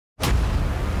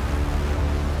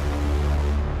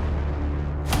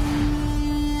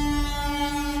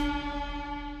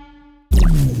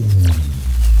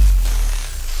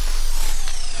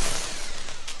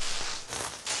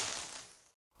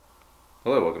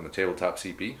Hello, welcome to Tabletop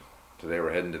CP. Today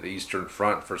we're heading to the Eastern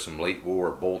Front for some late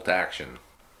war bolt action.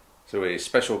 So a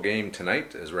special game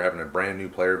tonight as we're having a brand new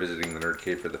player visiting the Nerd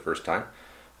Cave for the first time.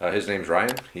 His name's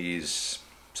Ryan. He's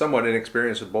somewhat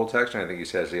inexperienced with bolt action. I think he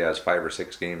says he has 5 or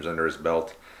 6 games under his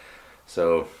belt.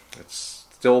 So it's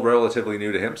still relatively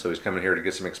new to him, so he's coming here to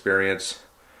get some experience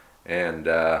and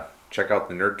check out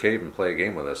the Nerd Cave and play a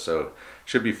game with us. So it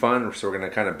should be fun. So we're going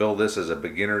to kind of build this as a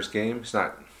beginner's game. It's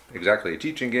not exactly a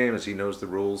teaching game as he knows the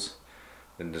rules,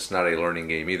 and it's not a learning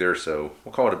game either, so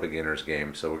we'll call it a beginner's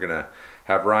game. So we're gonna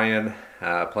have Ryan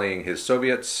playing his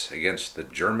Soviets against the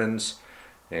Germans,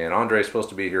 and Andre's supposed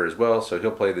to be here as well, so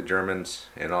he'll play the Germans,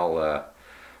 and I'll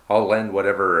lend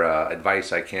whatever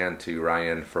advice I can to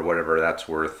Ryan for whatever that's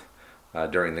worth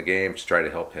during the game to try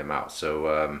to help him out.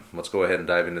 So let's go ahead and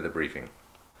dive into the briefing.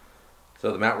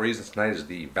 So the map we're using tonight is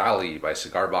the Valley by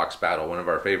Cigar Box Battle, one of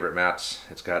our favorite maps.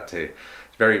 It's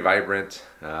very vibrant.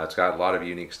 It's got a lot of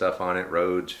unique stuff on it,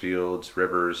 roads, fields,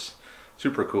 rivers,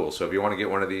 super cool. So if you want to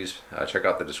get one of these, check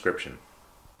out the description.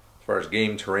 As far as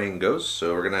game terrain goes,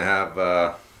 so we're going to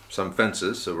have some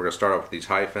fences. So we're going to start off with these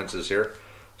high fences here.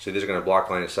 So these are going to block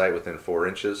line of sight within 4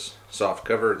 inches. Soft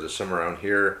cover, there's some around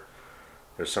here.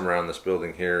 There's some around this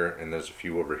building here, and there's a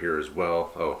few over here as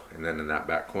well. Oh, and then in that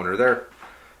back corner there.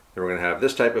 Then we're going to have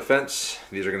this type of fence.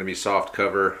 These are going to be soft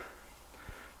cover.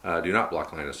 Do not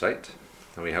block line of sight.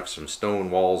 And we have some stone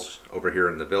walls over here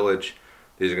in the village.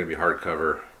 These are going to be hard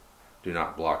cover. Do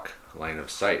not block line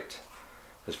of sight.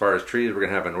 As far as trees, we're going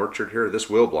to have an orchard here. This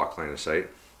will block line of sight.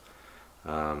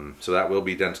 So that will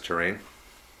be dense terrain,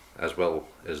 as well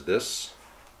as this.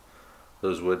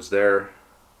 Those woods there,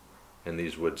 and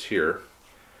these woods here.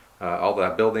 All the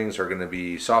buildings are going to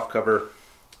be soft cover.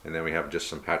 And then we have just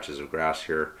some patches of grass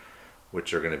here,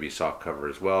 which are going to be soft cover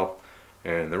as well.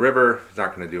 And the river is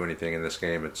not going to do anything in this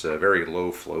game. It's a very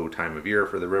low flow time of year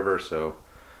for the river, so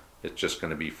it's just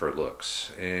going to be for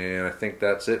looks. And I think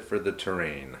that's it for the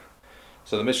terrain.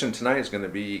 So the mission tonight is going to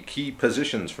be key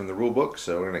positions from the rule book.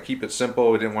 So we're going to keep it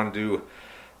simple. We didn't want to do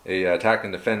a attack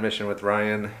and defend mission with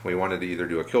Ryan. We wanted to either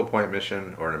do a kill point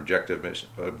mission or an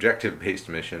objective-based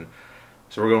mission.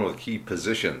 So we're going with key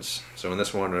positions. So in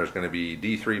this one there's going to be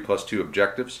D3 plus 2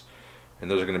 objectives. And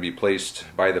those are going to be placed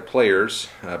by the players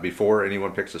before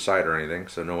anyone picks a side or anything.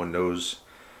 So no one knows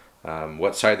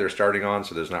what side they're starting on.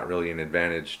 So there's not really an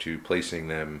advantage to placing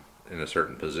them in a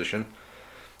certain position.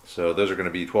 So those are going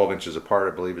to be 12 inches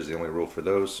apart, I believe is the only rule for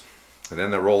those. And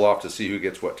then they'll roll off to see who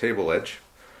gets what table edge.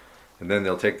 And then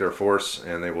they'll take their force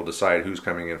and they will decide who's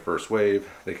coming in first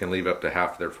wave. They can leave up to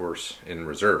half their force in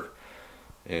reserve.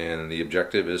 And the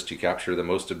objective is to capture the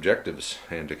most objectives.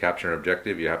 And to capture an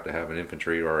objective, you have to have an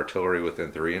infantry or artillery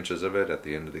within 3 inches of it at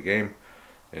the end of the game.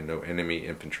 And no enemy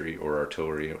infantry or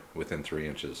artillery within 3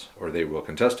 inches, or they will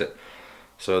contest it.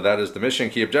 So that is the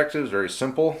mission. Key objectives, very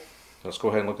simple. Let's go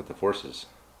ahead and look at the forces.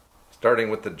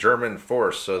 Starting with the German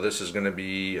force. So this is going to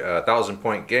be a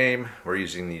 1,000-point game. We're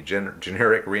using the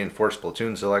generic reinforced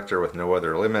platoon selector with no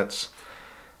other limits.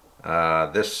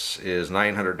 This is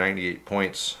 998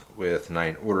 points with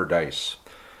 9 order dice.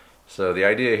 So the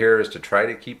idea here is to try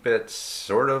to keep it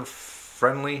sort of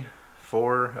friendly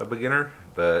for a beginner,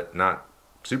 but not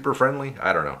super friendly.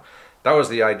 I don't know. That was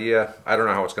the idea. I don't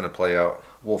know how it's going to play out.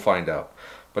 We'll find out.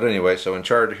 But anyway, so in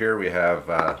charge here we have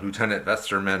Lieutenant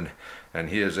Westerman, and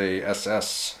he is a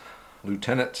SS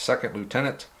lieutenant, second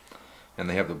lieutenant. And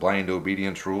they have the blind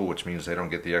obedience rule, which means they don't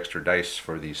get the extra dice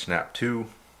for the snap 2.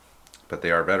 But they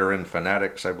are veteran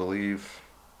fanatics, I believe.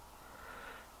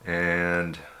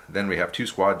 And then we have 2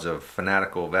 squads of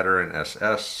fanatical veteran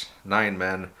SS, 9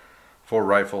 men, 4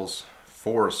 rifles,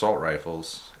 4 assault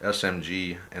rifles,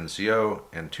 SMG, NCO,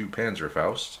 and 2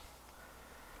 Panzerfaust.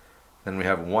 Then we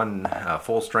have 1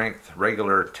 full-strength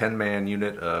regular 10-man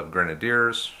unit of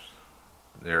grenadiers.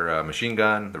 They're machine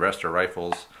gun, the rest are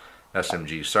rifles,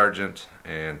 SMG sergeant,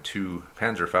 and 2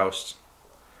 Panzerfausts.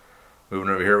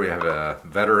 Moving over here, we have a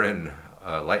veteran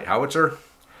light howitzer,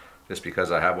 just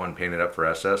because I have one painted up for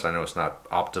SS. I know it's not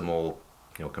optimal,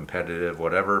 competitive,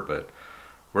 whatever, but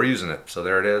we're using it. So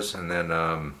there it is. And then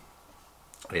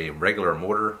a regular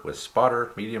mortar with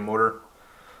spotter, medium mortar,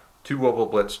 2 Wobble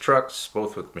Blitz trucks,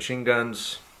 both with machine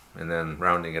guns, and then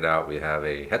rounding it out, we have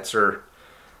a Hetzer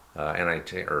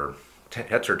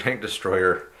Hetzer tank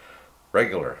destroyer,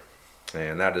 regular,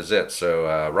 and that is it.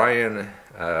 So Ryan,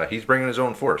 he's bringing his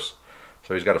own force.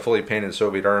 So he's got a fully painted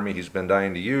Soviet army he's been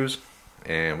dying to use,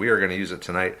 and we are going to use it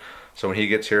tonight. So when he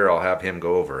gets here, I'll have him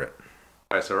go over it.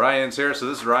 Alright, so Ryan's here. So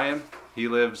this is Ryan. He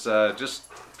lives just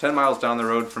 10 miles down the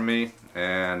road from me.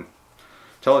 And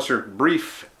tell us your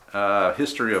brief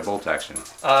history of bolt action?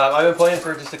 I've been playing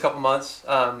for just a couple months.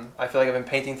 I feel like I've been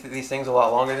painting through these things a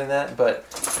lot longer than that, but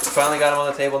finally got them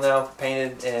on the table now,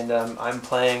 painted, and I'm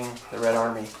playing the Red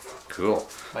Army. Cool.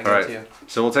 My All right, go-to.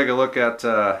 so we'll take a look at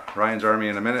Ryan's army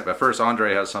in a minute, but first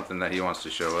Andre has something that he wants to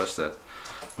show us, that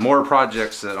more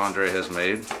projects that Andre has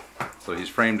made. So he's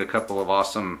framed a couple of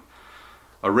awesome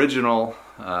original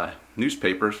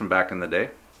newspapers from back in the day.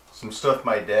 Some stuff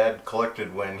my dad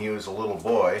collected when he was a little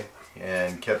boy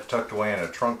and kept tucked away in a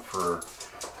trunk for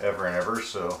ever and ever,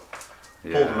 so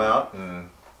pulled them out and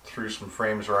threw some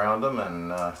frames around them,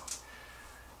 and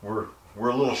we're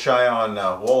a little shy on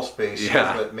wall space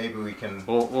here, but maybe we can...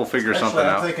 We'll figure something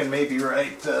out. I'm thinking maybe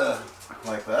right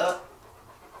like that.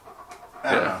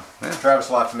 I don't know. Travis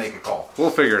will have to make a call. We'll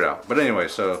figure it out. But anyway,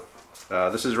 so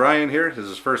this is Ryan here. This is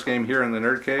his first game here in the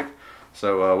Nerd Cave.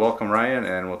 So welcome Ryan,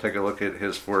 and we'll take a look at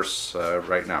his force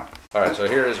right now. Alright, so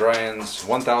here is Ryan's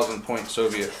 1,000 point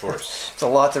Soviet force. It's a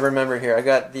lot to remember here. I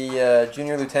got the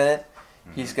junior lieutenant.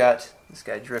 He's got, this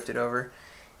guy drifted over.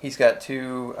 He's got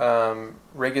 2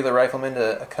 regular riflemen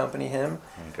to accompany him.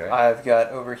 Okay. I've got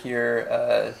over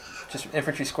here just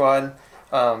infantry squad.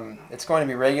 It's going to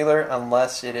be regular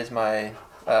unless it is my,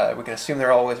 we can assume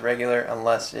they're always regular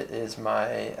unless it is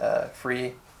my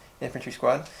free infantry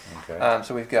squad. Okay.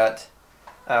 So we've got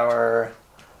our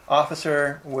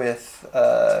officer with,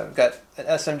 we've got an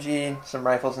SMG, some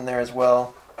rifles in there as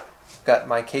well. Got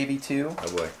my KV-2.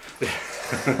 Oh boy.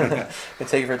 Gonna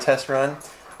take it for a test run.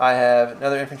 I have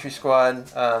another infantry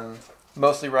squad,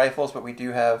 mostly rifles, but we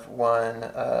do have 1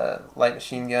 light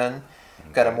machine gun.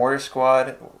 Okay. Got a mortar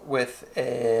squad with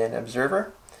an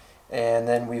observer. And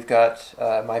then we've got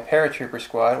my paratrooper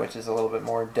squad, which is a little bit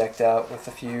more decked out with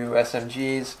a few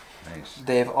SMGs. Nice.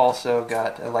 They've also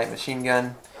got a light machine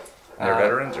gun. They're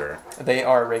veterans, or? They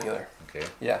are regular. Okay.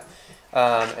 Yeah.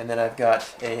 And then I've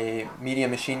got a medium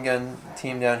machine gun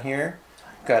team down here.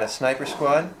 Got a sniper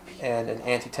squad and an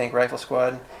anti-tank rifle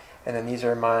squad. And then these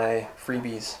are my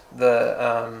freebies.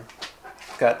 The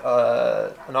got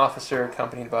an officer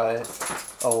accompanied by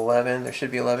 11. There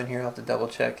should be 11 here. I'll have to double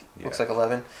check. Yeah. Looks like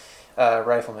 11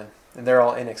 riflemen. And they're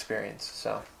all inexperienced.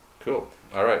 So. Cool.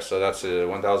 All right, so that's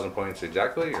 1,000 points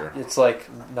exactly, or? It's like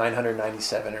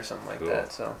 997 or something like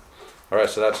that. So. All right,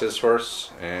 so that's his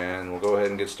horse, and we'll go ahead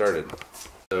and get started.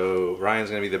 So Ryan's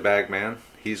going to be the bag man.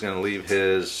 He's going to leave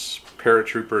his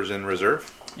paratroopers in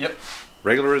reserve. Yep.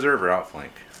 Regular reserve or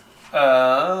outflank?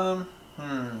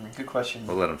 Good question.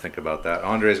 We'll let him think about that.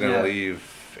 Andre's going to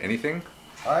leave anything?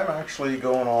 I'm actually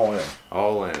going all in.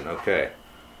 All in, okay.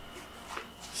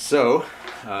 So,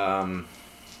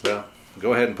 well,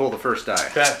 go ahead and pull the first die.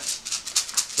 Okay.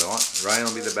 So Ryan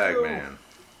will be the bag man.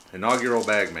 Inaugural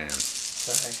bag man.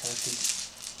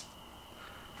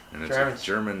 And it's a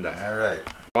German die. All right.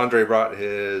 Andre brought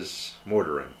his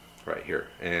mortar in right here.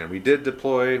 And we did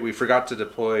deploy, we forgot to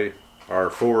deploy our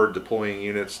forward deploying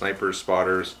units, snipers,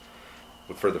 spotters,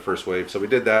 for the first wave. So we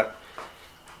did that.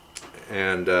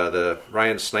 And the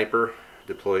Ryan sniper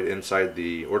deployed inside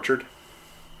the orchard.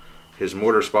 His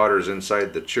mortar spotter is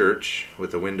inside the church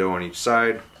with a window on each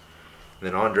side. And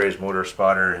then Andre's mortar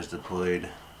spotter is deployed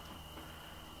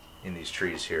in these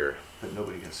trees here. But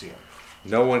nobody can see him.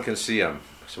 No one can see him,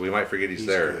 so we might forget he's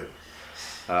there. Good.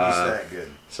 He's that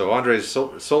good. So Andre's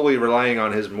solely relying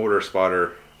on his mortar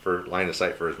spotter for line of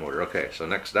sight for his mortar. Okay, so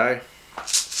next die.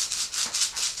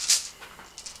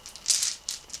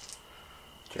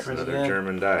 Just another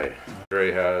German die.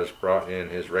 Andre has brought in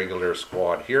his regular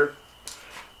squad here.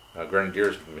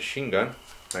 Grenadiers with a machine gun.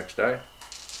 Next die.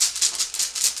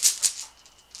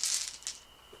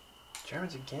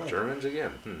 Germans again. Germans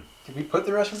again. Did we put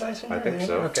the Russian dice in there? I think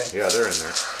so. Okay. Yeah, they're in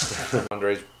there.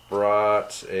 Andre's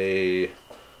brought a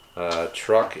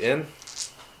truck in,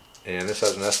 and this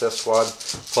has an SS squad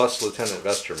plus Lieutenant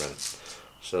Vesterman.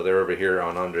 So they're over here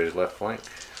on Andre's left flank.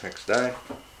 Next die.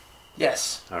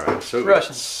 Yes. All right, so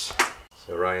Russians.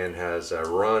 So Ryan has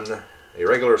run a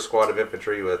regular squad of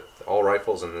infantry with all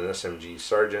rifles and an SMG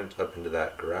sergeant up into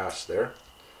that grass there.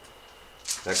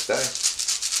 Next die.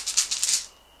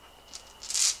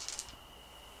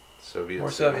 Soviets.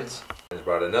 More Soviets. He's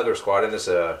brought another squad in. This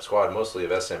squad mostly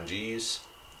of SMGs,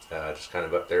 just kind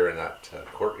of up there in that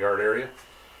courtyard area.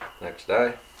 Next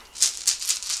die.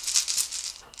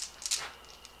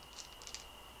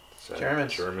 So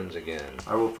Germans. Germans again.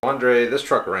 Andre, this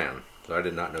truck ran, so I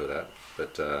did not know that.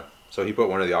 But so he put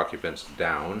one of the occupants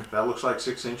down. That looks like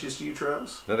 6 inches to you,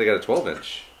 Travis? No, they got a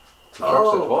 12-inch. The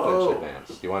truck's a 12-inch advance.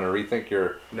 Do you want to rethink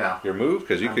your move?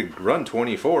 Because you could run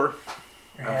 24.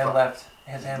 Your hand left.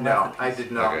 His hand left. No, I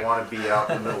did not want to be out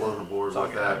in the middle of the board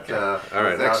with that. Okay. All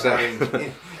right, next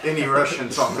time. Any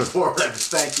Russians on the board.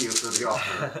 Thank you for the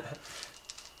offer.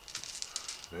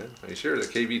 Yeah, are you sure that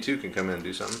KB2 can come in and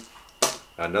do something?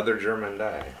 Another German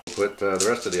die. Put the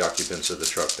rest of the occupants of the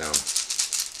truck down.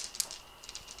 It's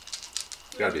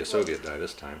got to be a Soviet die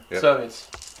this time. Yep. Soviets.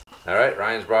 All right,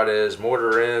 Ryan's brought his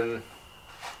mortar in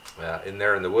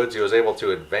there in the woods. He was able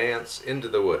to advance into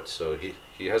the woods, so he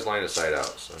has line of sight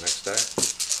out. So next die.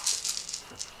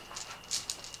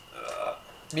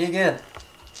 Me again.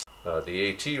 The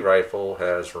AT rifle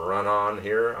has run on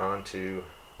here onto,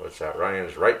 what's that,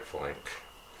 Ryan's right flank.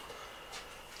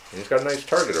 And he's got a nice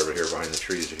target over here behind the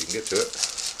trees if you can get to it.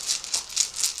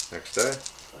 Next day.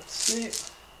 Let's see.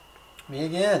 Me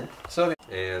again. Soviet.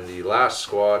 And the last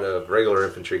squad of regular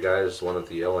infantry guys, one with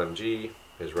the LMG,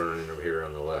 is running in over here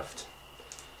on the left.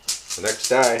 The next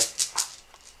die.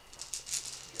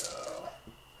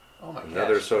 Oh my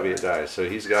Another gosh. Soviet die. So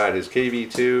he's got his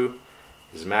KV-2,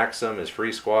 his Maxim, his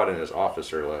free squad, and his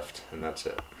officer left. And that's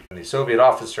it. And the Soviet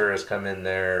officer has come in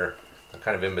there,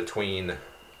 kind of in between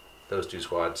those two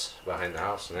squads behind the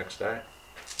house. The next die.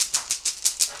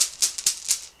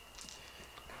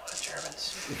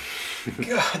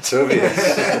 God. Soviets.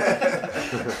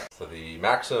 So the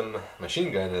Maxim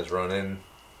machine gun has run in.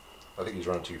 I think he's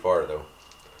run too far though.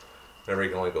 Remember, he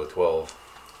can only go 12.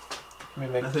 Let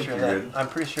me I make think sure you're that good. I'm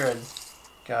pretty sure I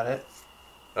got it.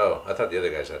 Oh, I thought the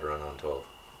other guys had run on 12.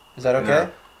 Is that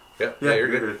okay? Yeah, Yeah, you're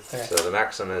you're good. Okay. So the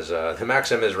Maxim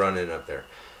is run in up there,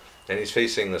 and he's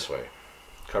facing this way,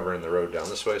 covering the road down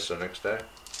this way. So next day.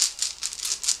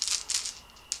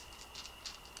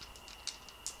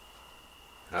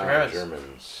 Germans.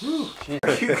 Germans.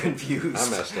 Are you confused? I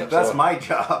messed up. That's So- my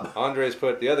job. Andres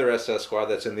put the other SS squad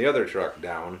that's in the other truck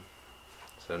down.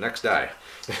 So next die.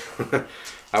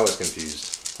 I was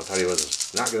confused. I thought he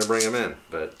was not going to bring him in,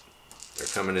 but they're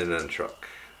coming in on truck.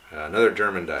 Another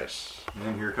German dice.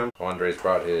 And here comes. Andres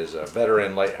brought his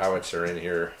veteran light howitzer in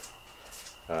here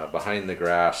behind the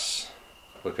grass,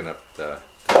 looking up the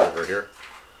over here.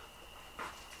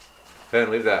 Finn,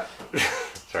 leave that.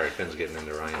 Sorry, Finn's getting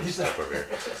into Ryan's stuff over here.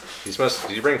 He's supposed.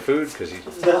 Did you bring food? Because he.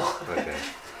 No. Okay.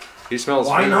 He smells.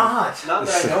 Why food. not? Not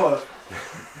that I know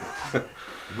of.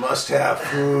 Must have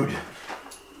food.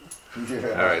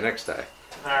 All right, next die.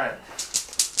 All right.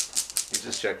 He's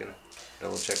just checking,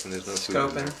 double checking. There's no food.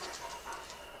 In there. Scoping.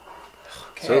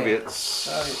 Okay.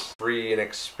 Soviets. Free and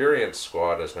experienced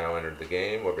squad has now entered the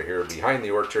game over here behind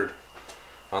the orchard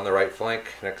on the right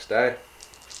flank. Next die.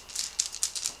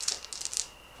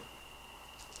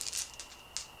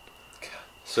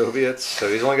 Soviets. So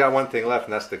he's only got one thing left,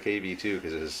 and that's the KV-2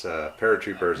 because his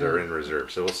paratroopers are in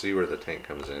reserve. So we'll see where the tank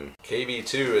comes in.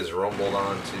 KV-2 is rumbled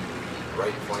on to the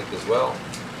right flank as well.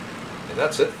 And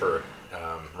that's it for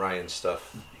Ryan's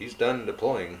stuff. He's done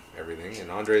deploying everything,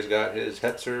 and Andre's got his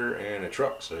Hetzer and a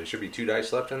truck. So there should be 2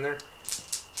 dice left in there,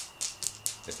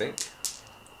 I think.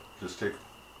 Just take.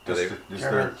 Are they,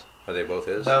 German. are they both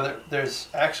his? No, there's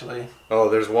actually Oh,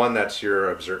 there's one that's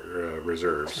your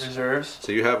reserves. reserves.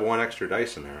 So you have 1 extra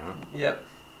dice in there, huh? Yep.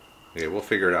 Okay, we'll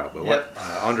figure it out. But Yep.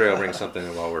 Andre will bring something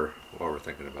in while we're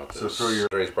thinking about this. So throw your-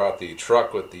 Andre's brought the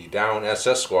truck with the down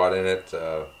SS squad in it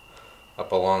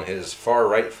up along his far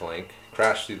right flank,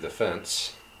 crashed through the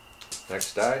fence.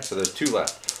 Next die. So there's 2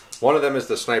 left. One of them is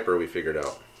the sniper we figured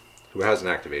out, who hasn't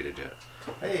activated yet.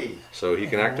 Hey. So he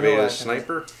can Will activate his activate.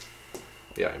 sniper.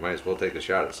 Yeah, he might as well take a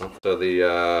shot at something. So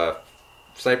the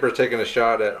sniper's taking a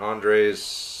shot at Andre's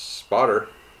spotter,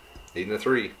 needing a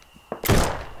 3.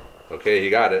 Okay, he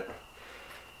got it.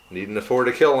 Needing a 4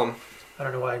 to kill him. I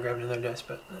don't know why I grabbed another dice,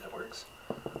 but that works.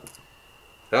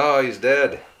 Oh, he's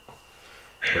dead.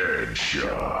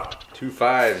 Headshot. 2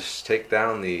 5s take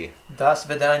down the Das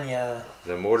Vidanya.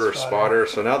 mortar spotter.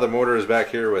 So now the mortar is back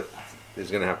here with.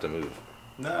 He's gonna have to move.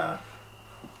 Nah.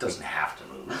 Doesn't have to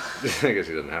move. I guess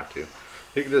he doesn't have to.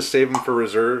 He can just save him for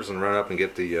reserves and run up and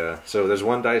get the. So there's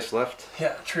 1 dice left,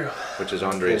 Yeah, true. which is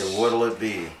Andre's. Okay, what'll it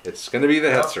be? It's gonna be the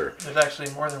Well, Hetzer. there's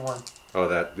actually more than one. Oh,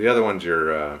 the other one's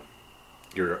your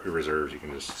reserves. You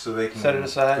can just So they can Set it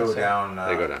aside, go so- down.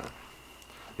 they go down.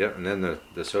 Yep, and then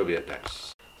the Soviet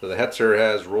dice. So the Hetzer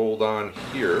has rolled on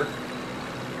here,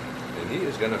 and he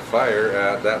is going to fire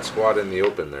at that squad in the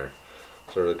open there.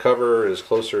 So the cover is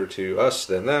closer to us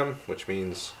than them, which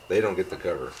means they don't get the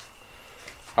cover.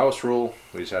 House rule.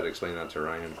 We just had to explain that to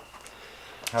Ryan.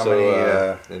 How so,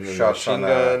 many and the shots on machine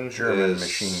the gun German is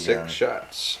machine 6 gun?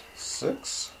 shots.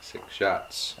 6. 6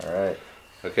 shots. All right.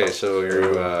 Okay, so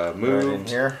you're Right in moved.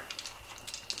 here.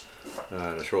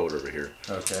 Let's roll it over here.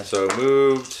 Okay. So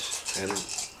moved and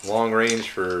long range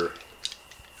for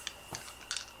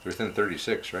They're within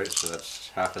 36, right? So that's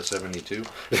half a 72.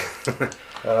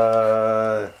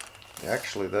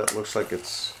 Actually, that looks like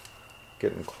it's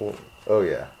getting close. Oh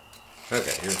yeah.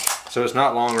 Okay. So it's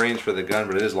not long range for the gun,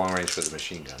 but it is long range for the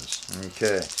machine guns.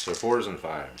 Okay. So 4s and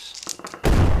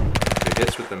 5s. It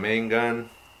hits with the main gun,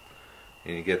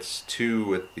 and he gets 2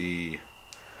 with the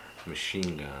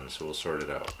machine gun. So we'll sort it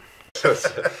out.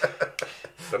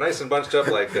 So nice and bunched up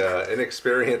like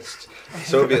inexperienced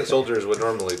Soviet soldiers would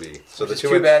normally be. So Which is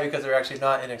too bad because they're actually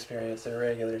not inexperienced. They're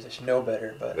regulars. They should know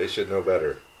better. But they should know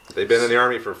better. They've been in the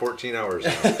Army for 14 hours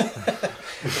now.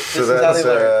 So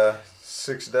that's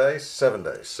 6 dice, 7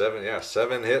 dice.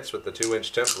 7 hits with the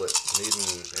 2-inch template,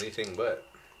 needing anything but.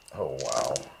 Oh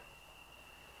wow.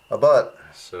 A butt.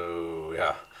 So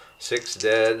yeah, 6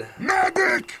 dead.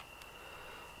 Magic.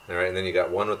 All right, and then you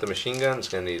got 1 with the machine gun. It's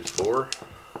gonna need 4.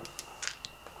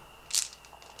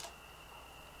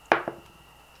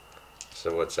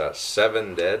 So what's that?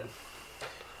 7 dead.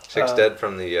 6 dead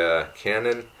from the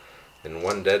cannon, and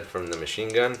 1 dead from the machine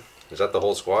gun. Is that the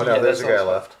whole squad? No, Yeah, there's a that's guy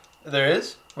all. left. there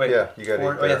is. Wait. Yeah, you got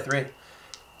 4. 8 Oh yeah, there. 3.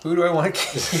 Who do I want to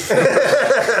keep?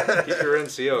 Keep your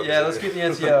NCO. Yeah, let's keep the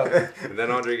NCO. And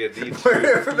then Andre get D2. Where'd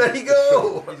everybody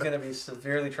go? He's gonna be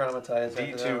severely traumatized. after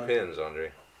that D2 one. pins,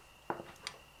 Andre.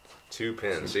 2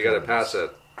 pins. So you got to pass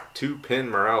a 2-pin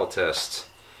morale test.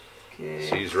 Okay.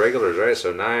 So he's regulars, right?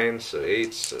 So 9, so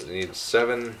 8, so you need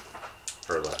 7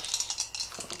 or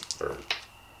less. Or,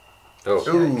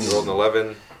 Ooh. he rolled an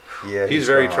 11. Yeah, He's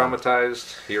very gone.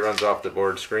 traumatized. He runs off the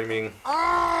board screaming.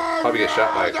 Probably get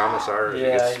shot by a commissar. as he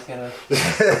Yeah, gets- he's gonna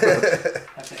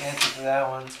have to answer to that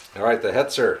one. All right, the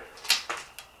Hetzer.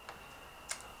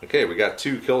 Okay, we got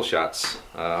 2 kill shots.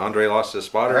 Andre lost his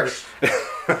spotter.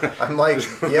 I'm like,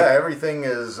 yeah, everything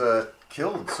is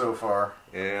killed so far.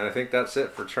 And I think that's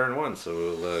it for turn 1. So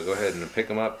we'll go ahead and pick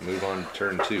them up and move on to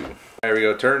turn 2. There we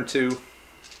go, turn 2.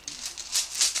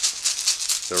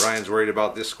 So Ryan's worried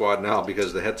about this squad now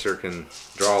because the Hetzer can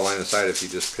draw a line of sight if he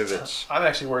just pivots. I'm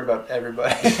actually worried about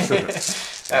everybody. And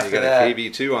After you got that. a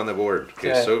KB2 on the board.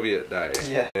 Okay, Okay. Soviet die.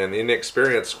 Yeah. And the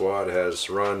inexperienced squad has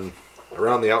run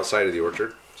around the outside of the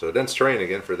orchard. So dense terrain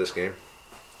again for this game.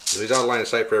 So he's out of line of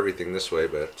sight for everything this way,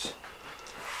 but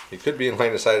he could be in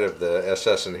line of sight of the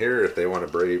SS in here if they want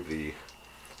to brave the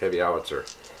heavy howitzer.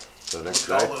 So next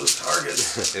die. All those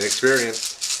targets.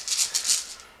 Inexperienced.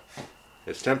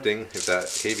 It's tempting if that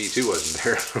KV2 wasn't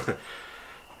there.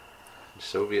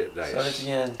 Soviet dice. Start it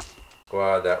again.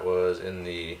 Squad that was in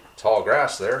the tall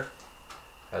grass there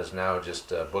has now just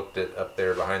booked it up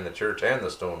there behind the church and the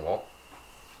stone wall.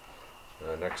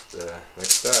 Next die.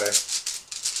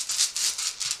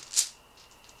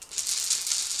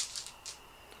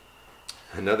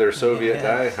 Another Soviet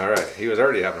Yeah. die. All right, he was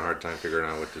already having a hard time figuring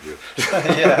out what to do.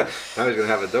 Yeah. Now he's gonna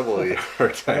have a double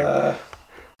hard time.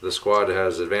 The squad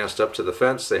has advanced up to the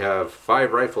fence. They have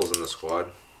 5 rifles in the squad,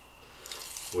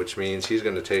 which means he's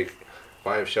going to take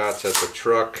 5 shots at the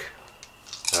truck.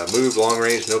 Moved, long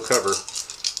range, no cover.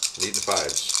 Needing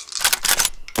 5s.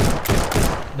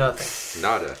 Nothing.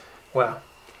 Nada. Wow.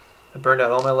 I burned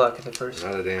out all my luck at the first.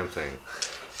 Not a damn thing.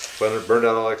 Burned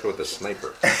out like with a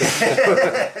sniper.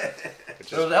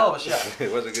 It was a hell of a shot.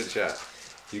 It was a good shot.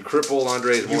 You crippled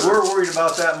Andre's You mortar. were worried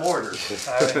about that mortar.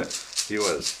 He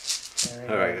was. There we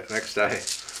All go. right, next die.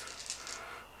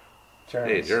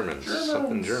 Germans. Hey, Germans.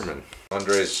 Something German.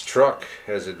 Andre's truck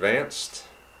has advanced,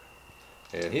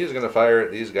 and he is going to fire at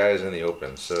these guys in the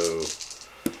open. So,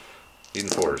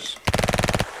 needing 4s.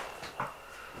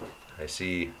 I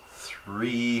see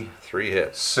 3 3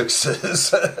 hits.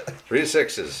 6s. 3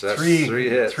 6s. That's 3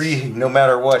 hits. 3, no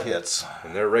matter what hits.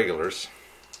 And they're regulars.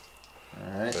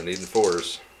 Alright. So needing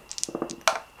 4s.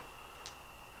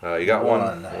 You got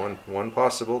one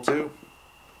possible too.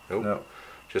 Nope. No.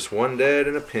 Just 1 dead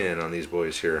and a pin on these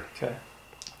boys here. Okay.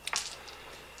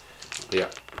 Yeah.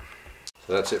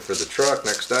 So that's it for the truck.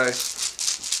 Next die.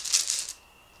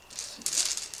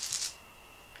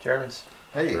 Germans.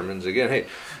 Hey. Germans again. Hey,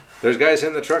 there's guys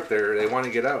in the truck there. They want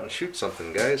to get out and shoot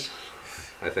something, guys.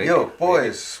 I think. Yo,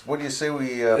 boys, what do you say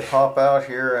we pop out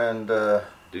here and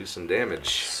Do some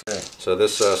damage. So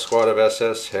this squad of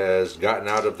SS has gotten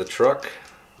out of the truck.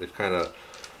 They've kind of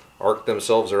arced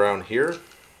themselves around here,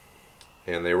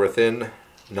 and they're within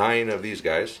 9 of these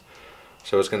guys.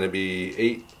 So it's going to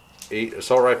be 8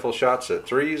 assault rifle shots at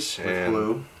 3s and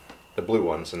blue. the blue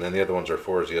ones, and then the other ones are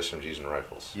 4s, the SMGs and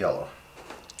rifles. Yellow.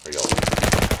 Or yellow.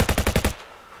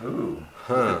 Ooh,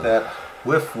 look at that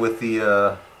whiff with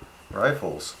the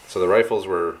rifles. So the rifles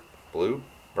were blue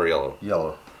or yellow.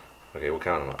 Yellow. Okay, we'll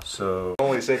count them up. So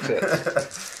Only 6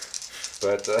 hits.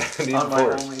 But need On my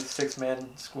 4s. only 6-man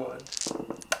squad.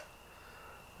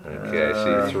 Okay,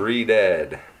 I see 3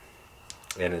 dead.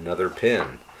 And another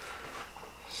pin.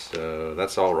 So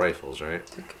that's all rifles, right?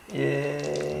 Yeah.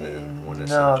 then one No,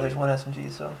 SMG. there's one SMG,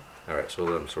 so. Alright, so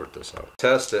we'll let them sort this out.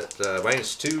 Test at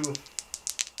 -2,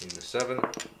 -7.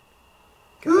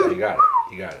 Yeah, you got it.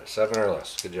 You got it. 7 or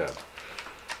less. Good job.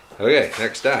 Okay,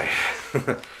 next die.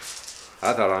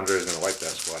 I thought Andre was going to wipe that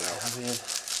squad out. Oh, man.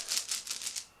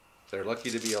 They're lucky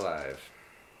to be alive.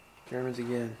 Germans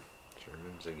again.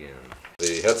 Germans again.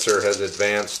 The Hetzer has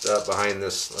advanced up behind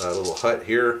this little hut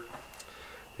here.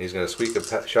 He's going to squeak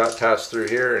a shot pass through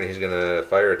here, and he's going to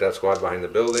fire at that squad behind the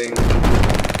building.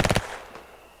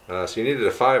 So you needed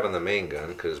a 5 on the main gun,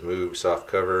 because move, soft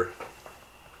cover,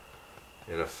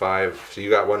 and a 5. So you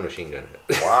got 1 machine gun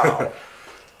hit. Wow.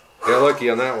 Got lucky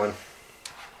on that one.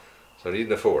 So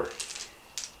needing a 4. It's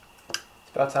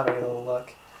about time I get a little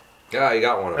luck. Yeah, you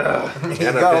got one of them. You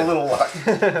got a little luck. A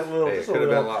little, Hey, it could have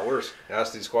been a lot worse.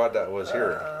 Ask the squad that was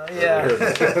here. Yeah.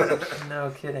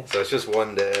 No kidding. So it's just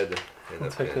 1 dead and a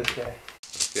Let's pick pin. this guy.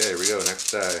 Okay, here we go.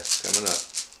 Next die coming up.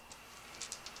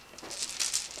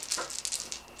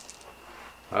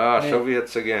 Hey.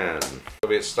 Soviets again.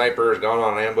 Soviet sniper has gone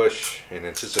on ambush in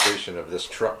anticipation of this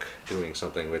truck doing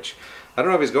something, which I don't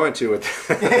know if he's going to. With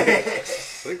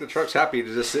I think the truck's happy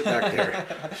to just sit back there.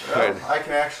 Well, I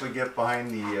can actually get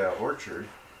behind the orchard,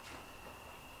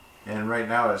 and right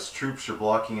now his troops are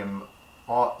blocking him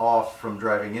off from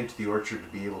driving into the orchard to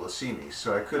be able to see me.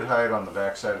 So I could hide on the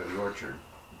backside of the orchard.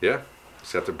 Yeah,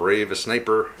 just have to brave a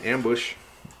sniper ambush.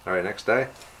 All right, next die.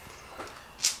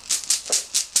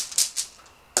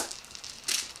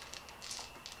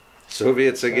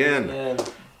 Soviets again.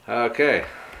 Okay.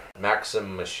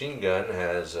 Maxim machine gun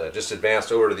has just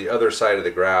advanced over to the other side of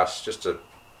the grass just to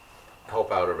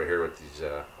help out over here with these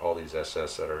all these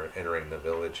SS that are entering the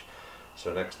village.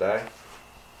 So next die.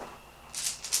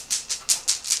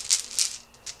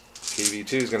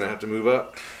 KV-2 is going to have to move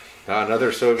up.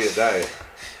 Another Soviet die.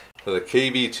 So the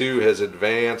KV-2 has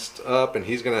advanced up, and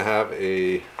he's going to have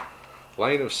a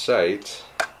line of sight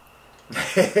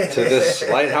to this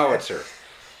light howitzer.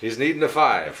 He's needing a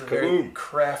 5. That's a very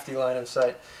crafty line of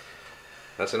sight.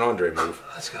 That's an Andre move.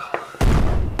 Let's go.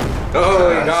 Oh,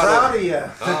 you got Proud it. of you.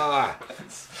 Ah,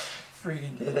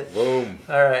 Freaking did it. boom.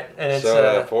 All right, and it's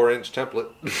So 4-inch template.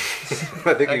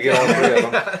 I think you get all 3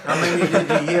 of them. How many did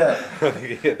you get? I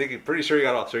think you're pretty sure you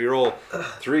got all. So you roll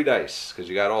 3 dice because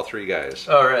you got all 3 guys.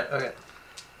 all right. Okay.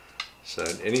 So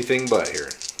anything but here.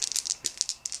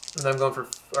 And I'm going for.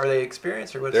 Are they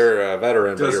experienced or what's? They're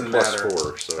veteran, but you're Doesn't plus matter.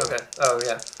 4. So Okay. Oh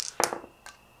yeah.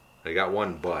 they got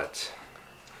 1 but.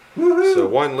 So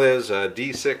 1 Liz,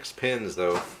 D6 pins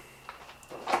though.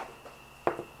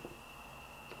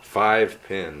 5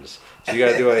 pins. So you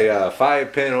got to do a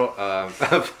 5-pin.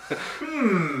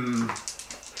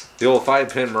 The old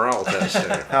 5-pin morale test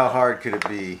there. How hard could it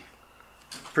be?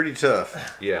 Pretty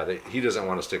tough. Yeah, he doesn't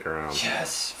want to stick around.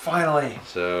 Yes. Finally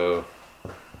So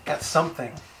got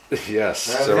something. yes.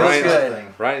 That So feels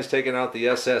good. Ryan's taking out the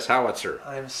SS howitzer,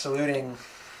 I'm saluting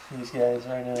these guys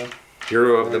right now.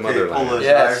 hero of the Okay, motherland. pull those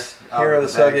Yes, dice out hero of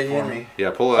of the the bag Soviet for Union. me.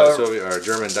 Yeah, pull Oh. Soviet or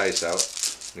German dice out.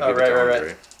 And Oh, give it right, to right,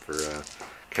 Andre for Or you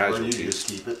casualties. just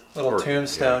keep it. Little Or-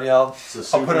 tombstone. Yeah, I'll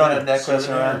put it on a necklace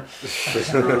around.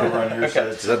 Okay.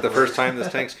 Is that the first time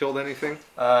this tank's killed anything?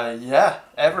 Yeah,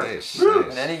 ever Nice, in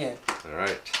nice. any game. All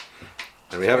right.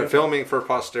 And we have it filming for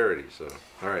posterity. So,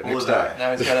 all right, Pull next the die.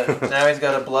 Now he's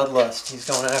got a bloodlust. He's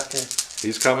going after.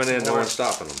 He's coming in. No one's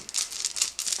stopping him,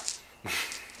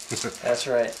 That's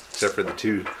right. except for the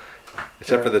 2.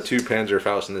 Except for the 2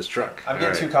 Panzerfaust in this truck. I'm All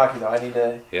getting right. too cocky though. I need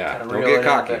to. Yeah, kind of don't reel get it in,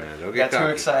 cocky, but man. Don't got get cocky.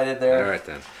 too excited there. All right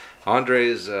then.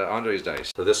 Andre's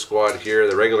dice. So this squad here,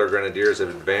 the regular grenadiers have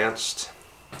advanced.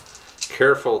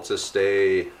 Careful to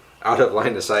stay out of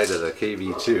line of sight of the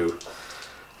KV-2,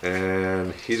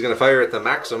 and he's going to fire at the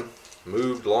Maxim.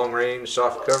 Moved, long range,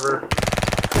 soft cover.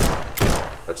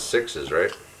 That's 6s,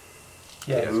 right?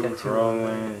 Yeah, he's got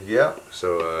 2. Yep.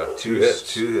 So 2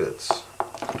 hits. 2 hits.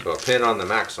 So a pin on the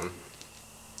Maxim,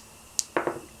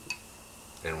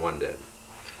 and 1 dead.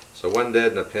 So 1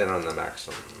 dead and a pin on the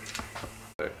Maxim.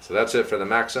 Okay, so that's it for the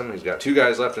Maxim. He's got 2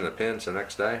 guys left in a pin, so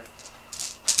next die.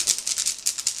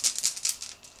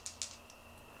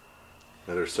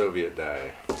 Another Soviet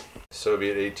die.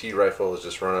 Soviet AT rifle is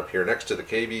just run up here next to the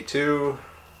KV-2.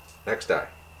 Next die.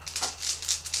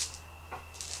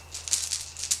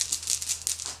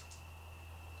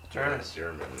 Germans.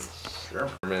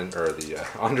 German, or the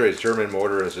Andre's German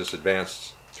mortar has just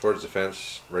advanced towards the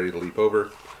fence, ready to leap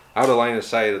over. Out of line of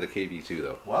sight of the KV-2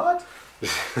 though. What? I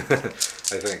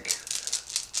think.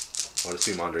 I would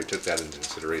assume Andre took that into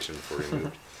consideration before he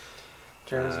moved.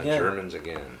 Germans again. Germans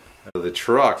again. So the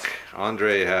truck,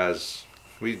 Andre has,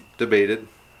 we debated,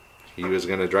 he was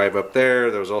going to drive up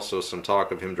there. There was also some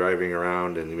talk of him driving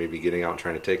around and maybe getting out and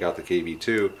trying to take out the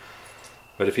KV-2.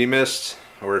 But if he missed,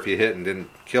 or if he hit and didn't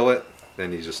kill it,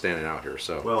 then he's just standing out here.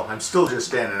 So well, I'm still just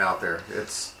standing out there.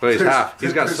 But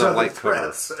he's got some light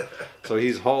cover. So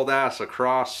he's hauled ass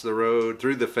across the road,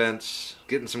 through the fence,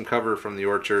 getting some cover from the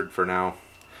orchard for now.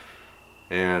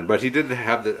 But he did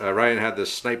have Ryan had the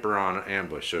sniper on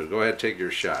ambush. So go ahead, take your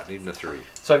shot. Needing a 3.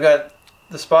 So I've got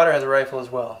the spotter has a rifle as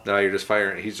well. No, you're just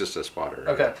firing. He's just a spotter.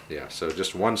 Right? Okay. Yeah. So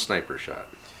just one sniper shot.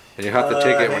 And you have to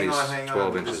take it when he's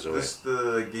 12 inches away. Is this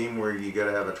the game where you got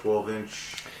to have a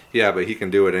 12-inch? Yeah, but he can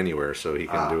do it anywhere, so he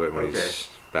can do it when he's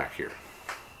back here.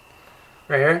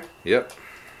 Right here? Yep.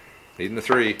 Needing a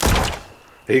 3.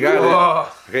 He got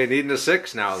it. Okay, needing a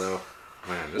 6 now, though.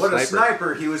 Man, what a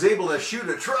sniper. He was able to shoot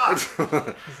a truck.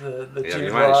 Yeah, he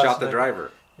might have shot the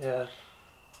driver. Yeah.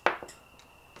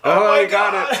 Oh, he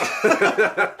got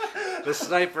it. The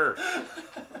sniper.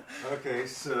 Okay,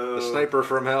 so... The sniper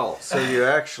from hell. So you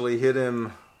actually hit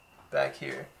him... Back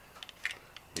here.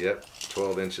 Yep,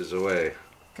 12 inches away.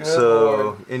 Good so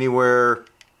Lord. Anywhere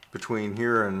between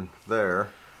here and there.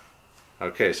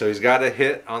 Okay, so he's got a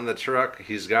hit on the truck.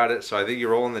 He's got it. So I think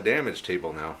you're rolling the damage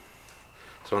table now.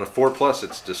 So on a 4+,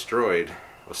 it's destroyed.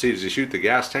 We'll see, does he shoot the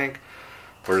gas tank?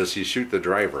 Or does he shoot the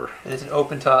driver? And it's an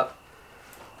open top.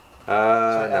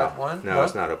 No. One? No,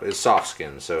 it's not open. It's soft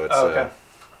skin, so it's... okay.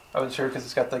 I wasn't sure because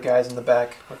it's got the guys in the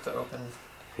back with the open...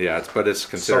 Yeah, but it's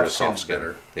considered Soft a soft skin's skin.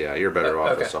 better. Yeah, you're better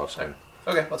off okay. with soft skin.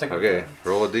 Okay, I'll take it. Okay,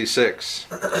 roll a d6.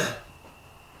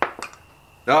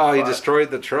 Oh, he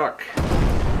destroyed the truck.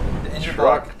 The engine Truck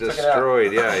block. Took it out.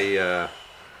 destroyed. Yeah, he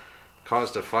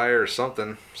caused a fire or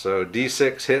something. So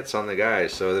d6 hits on the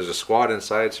guys. So there's a squad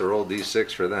inside, so roll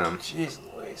d6 for them. Jeez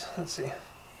Louise. Let's see.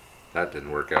 That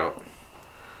didn't work out.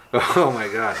 Oh my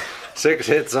god. 6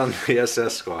 hits on the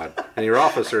SS squad. And your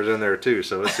officer's in there too,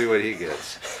 so let's see what he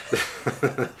gets.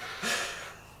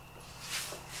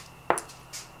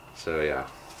 So yeah,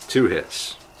 2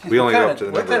 hits. We only go up to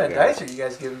the what number kind of dice are you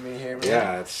guys giving me here, man?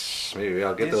 Yeah, it's maybe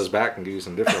I'll get those back and give you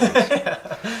some different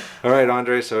ones. All right,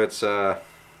 Andre. So it's so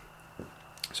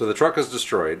the truck is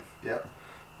destroyed. Yep.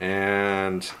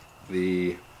 And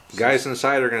the guys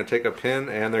inside are going to take a pin,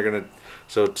 and they're going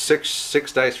to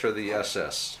six dice for the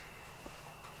SS.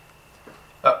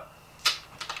 Oh.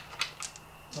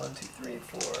 1, 2, 3,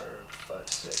 4, 5,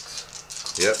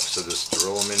 6. Yep. So just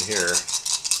roll them in here.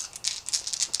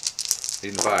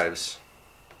 Needing 5s.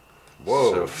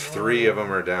 Whoa. So 3 of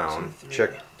them are down. 2, 3.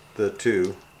 Check the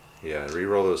 2. Yeah,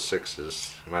 re-roll those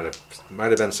 6s. Might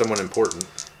have been someone important.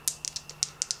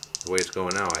 The way it's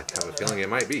going now, I have a feeling it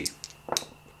might be.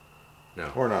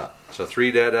 No. Or not. So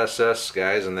 3 dead SS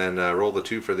guys, and then roll the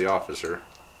 2 for the officer.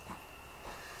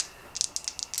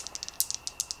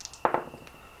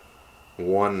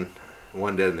 1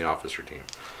 dead in the officer team.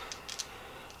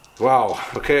 Wow.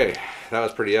 Okay, that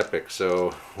was pretty epic.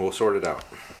 So we'll sort it out.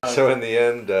 So in the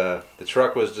end, the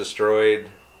truck was destroyed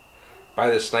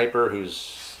by the sniper,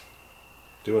 who's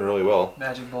doing really well.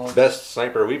 Magic bullet. Best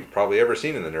sniper we've probably ever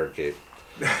seen in the Nerd Cave.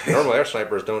 Normally our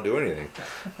snipers don't do anything.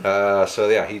 So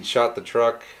yeah, he shot the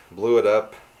truck, blew it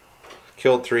up,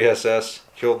 killed 3 SS,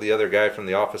 killed the other guy from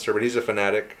the officer, but he's a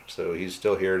fanatic, so he's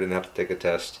still here, didn't have to take a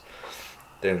test.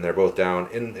 Then they're both down,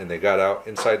 and they got out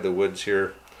inside the woods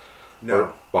here.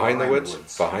 No. Behind the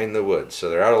woods? Behind the woods, so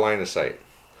they're out of line of sight.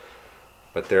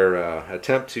 But their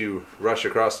attempt to rush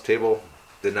across the table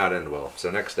did not end well.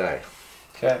 So next die.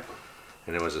 Okay.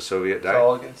 And it was a Soviet die?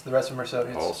 All against the rest of them are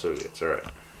Soviets. All Soviets, alright.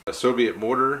 A Soviet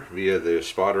mortar via the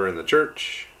spotter in the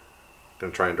church.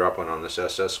 Gonna try and drop one on this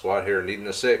SS squad here, needing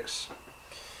a 6.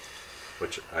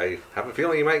 Which I have a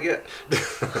feeling you might get.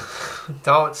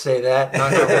 Don't say that.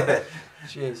 Not gonna-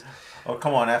 Jeez. Oh,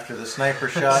 come on. After the sniper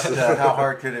shot, how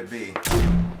hard could it be?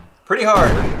 Pretty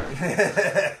hard.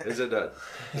 Is it done?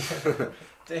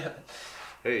 Damn it.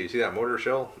 Hey, you see that mortar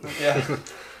shell? Yeah.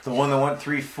 The one that went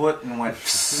 3 foot and went...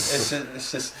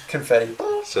 It's just confetti.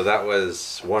 So that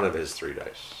was one of his 3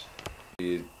 dice.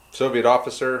 The Soviet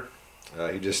officer,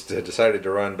 he just decided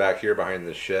to run back here behind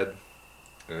this shed.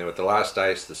 And then with the last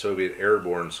dice, the Soviet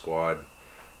airborne squad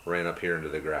ran up here into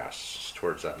the grass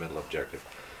towards that middle objective.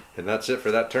 And that's it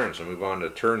for that turn. So move on to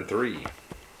turn 3.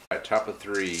 At top of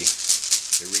 3,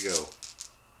 here we go.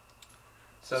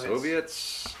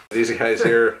 Soviets. These guys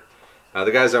here,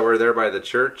 the guys that were there by the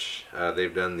church,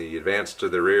 they've done the advance to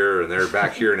the rear, and they're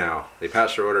back here now. They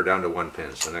passed their order down to 1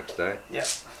 pin. So next die. Yeah.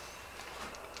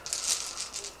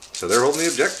 So they're holding the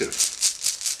objective.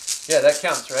 Yeah, that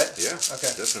counts, right? Yeah. Okay.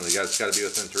 Definitely. It's got to be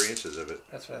within 3 inches of it.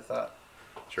 That's what I thought.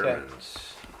 Germans.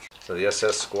 So the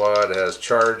SS squad has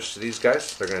charged these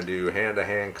guys. They're going to do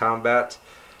hand-to-hand combat.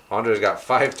 Andre's got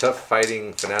 5 tough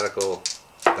fighting fanatical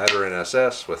veteran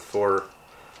SS with 4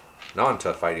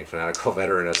 non-tough fighting fanatical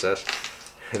veteran SS.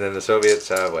 And then the Soviets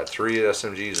have, what, 3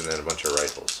 SMGs and then a bunch of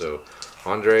rifles. So,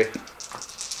 Andre,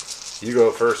 you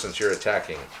go first since you're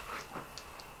attacking.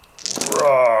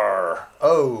 Roar!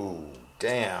 Oh,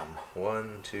 damn.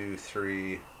 1, 2,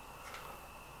 3,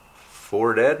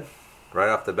 4 dead right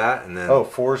off the bat. And then, Oh,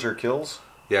 4s are kills?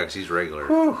 yeah, because he's regular.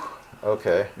 Whew.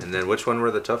 Okay. And then which one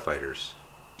were the tough fighters?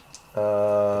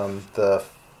 The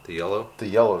yellow? The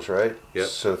yellows, right? Yep.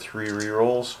 So 3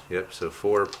 rerolls? Yep, so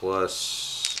 4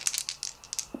 plus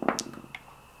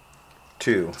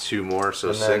 2. 2 more, so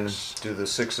And then 6. do the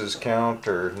 6s count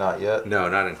or not yet? No,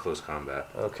 not in close combat.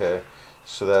 Okay.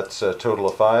 So that's a total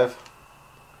of 5?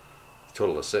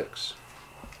 Total of 6.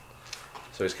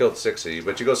 So he's killed 6 of you,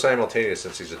 but you go simultaneous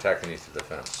since he's attacking you through the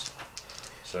fence.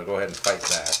 So go ahead and fight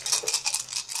back.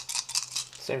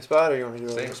 Same spot, or you want me to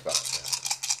do it? Same spot. Yeah.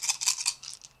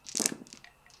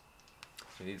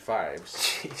 You need 5s.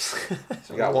 Jeez.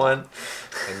 So you got 1.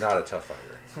 And not a tough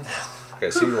fighter. Okay,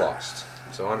 so you lost.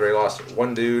 So Andre lost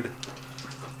 1 dude,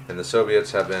 and the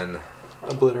Soviets have been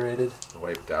Obliterated.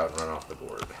 wiped out and run off the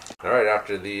board. Alright,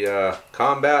 after the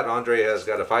combat, Andre has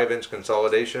got a 5-inch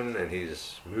consolidation, and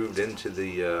he's moved into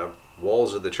the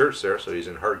walls of the church there, so he's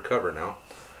in hard cover now.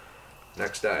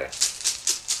 Next die.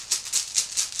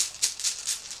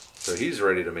 So he's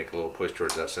ready to make a little push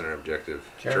towards that center objective.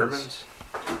 Germans.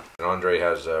 And Andre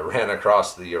has ran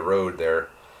across the road there,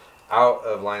 out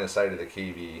of line of sight of the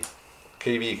KV.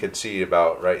 KV could see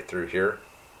about right through here,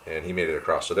 and he made it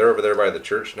across. So they're over there by the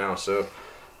church now, so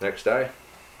next die.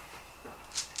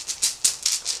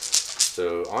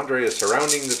 So Andre is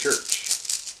surrounding the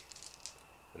church.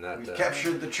 And that, We've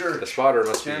captured the church. the spotter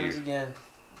must Germans be again.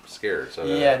 scared. So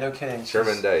Yeah, no kidding.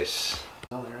 German dice.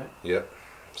 Right? Yep.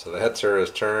 So the Hetzer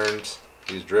has turned.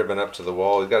 He's driven up to the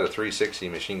wall. He's got a 360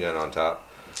 machine gun on top.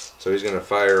 So he's going to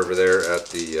fire over there at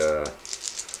the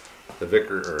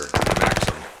Vicar or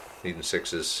Maxim. Needing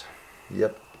 6s.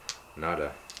 Yep.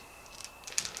 Nada.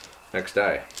 Next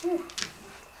die.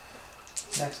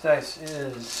 Next dice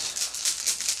is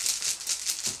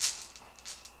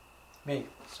me.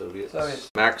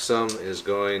 Soviets. Maxim is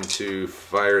going to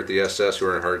fire at the SS who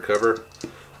are in hard cover.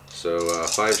 So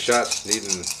 5 shots,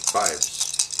 needing 5s.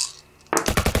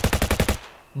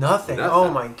 Nothing. Nothing.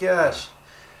 Oh my gosh.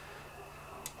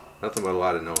 Nothing but a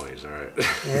lot of noise, alright.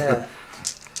 Yeah.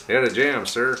 You had a jam,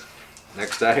 sir.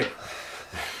 Next die.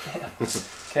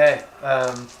 Okay.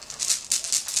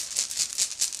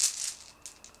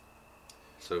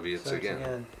 Soviets So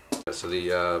again. So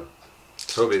the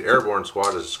Soviet airborne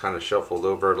squad is kind of shuffled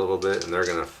over a little bit, and they're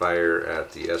going to fire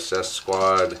at the SS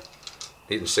squad.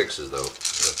 Needing 6s though,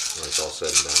 when it's all said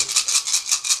and done.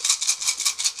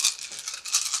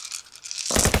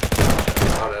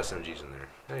 A lot of SMGs in there.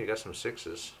 Yeah, you got some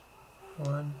 6s.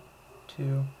 1,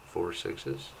 2, 4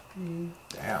 6s. 3,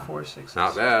 Damn. 4 6.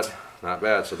 Not bad. Not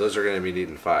bad. So those are going to be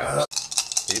needing 5s.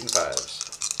 Needing 5s.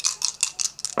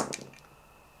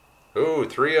 Ooh,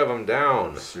 3 of them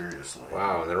down. Seriously.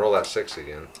 Wow, and then roll that 6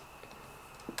 again.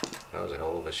 That was a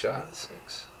hell of a shot.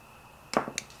 6.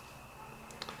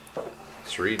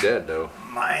 3 dead though.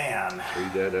 Man. 3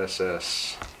 dead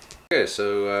SS. Okay,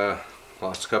 so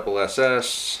lost a couple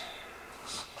SS.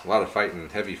 A lot of fighting,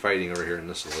 heavy fighting over here in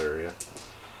this little area.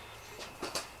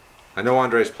 I know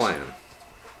Andre's plan.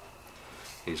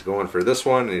 He's going for this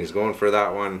one and he's going for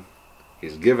that one.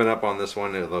 He's given up on this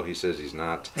one, although he says he's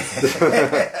not.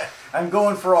 I'm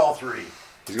going for all 3.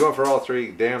 He's going for all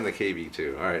 3. Damn the KB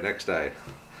too. Alright, next die.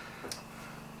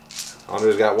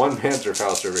 Andre's got 1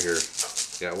 Panzerfaust over here.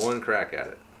 Got 1 crack at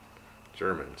it.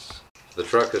 Germans. The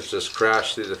truck has just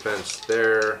crashed through the fence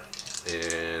there,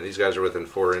 and these guys are within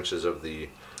 4 inches of the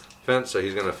fence, so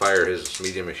he's going to fire his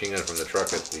medium machine gun from the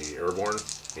truck at the airborne.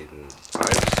 Needing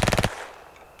 5s.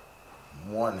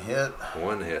 1 hit.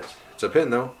 1 hit. It's a pin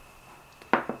though.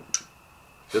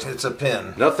 Just It's a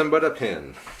pin. nothing but a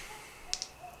pin,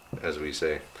 as we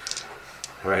say.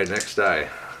 Alright, next die.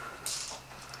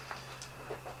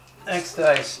 Next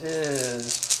dice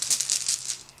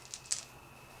is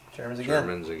Germans again.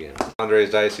 Germans again. Andre's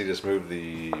dice, he just moved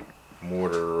the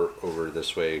mortar over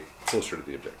this way, closer to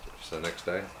the objective. So next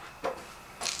die.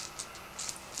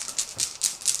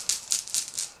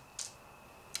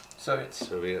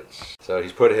 Soviets. So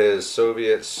he's put his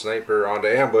Soviet sniper onto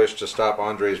ambush to stop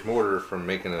Andre's mortar from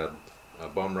making a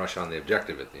bum rush on the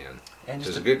objective at the end. Which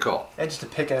is a good call. And just to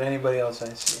pick out anybody else I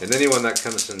see. And anyone that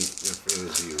comes in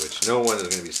his view, which no one is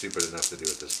going to be stupid enough to do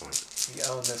at this point. We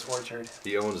own this orchard.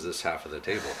 He owns this half of the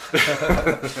table.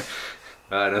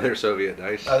 Another Soviet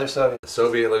dice. Other Soviet. The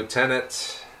Soviet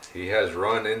lieutenant, He has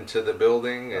run into the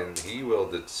building, and he will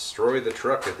destroy the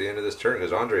truck at the end of this turn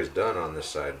because Andre's done on this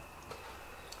side.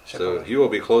 So he will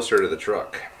be closer to the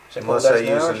truck. Unless I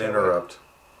use an interrupt.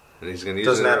 And he's going to use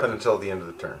Doesn't happen until the end of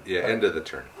the turn. Yeah, end of the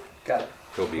turn. Got it.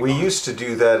 We used to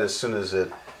do that as soon as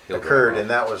it occurred, and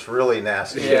that was really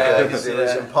nasty. Yeah, because it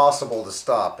was impossible to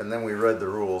stop, and then we read the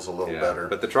rules a little better.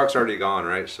 But the truck's already gone,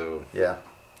 right? So yeah.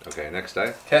 Okay, next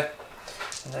die. Okay.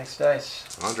 Next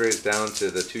dice. Andre's down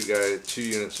to the two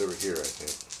units over here, I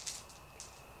think.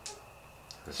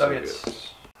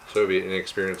 Soviets. Soviet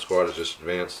inexperienced squad has just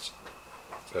advanced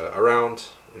around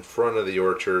in front of the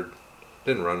orchard.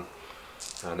 Didn't run.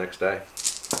 Next die.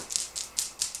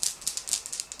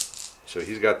 So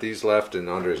he's got these left, and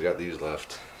Andre's got these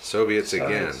left. Soviets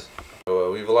again.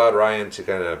 So we've allowed Ryan to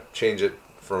kind of change it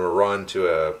from a run to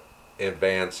a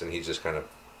advance, and he just kind of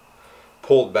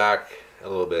pulled back a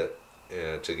little bit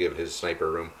to give his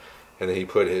sniper room, and then he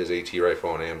put his AT rifle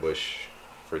on ambush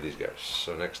for these guys.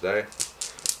 So next die.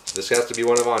 This has to be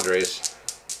one of Andre's.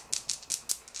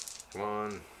 Come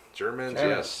on, Germans,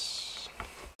 yes.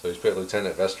 So he's put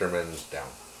Lieutenant Vesterman's down.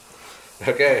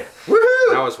 Okay.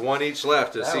 Woohoo! Now it's one each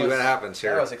left to see what happens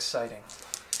here. That was exciting.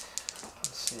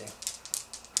 Let's see.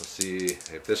 Let's see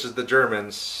if this is the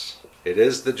Germans. It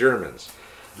is the Germans.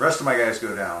 The rest of my guys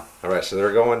go down. Alright, so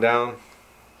they're going down.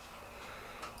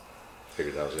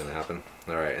 Figured that was going to happen.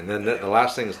 Alright, and then the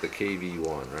last thing is the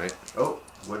KV-1, right? Oh,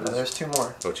 what is there's two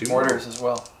more. Oh, two mortars more? as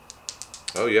well.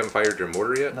 Oh, you haven't fired your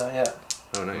mortar yet? Not yet.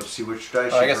 Oh, nice. Let's see which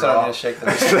dice I guess I don't need to shake them.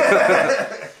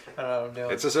 I don't know what I'm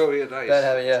doing. It's a Soviet dice. That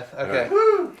have it, yeah. Okay.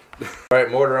 Alright,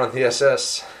 mortar on the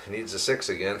SS. Needs a 6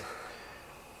 again.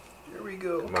 Here we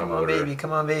go. Come Come on, baby.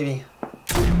 Come on, baby.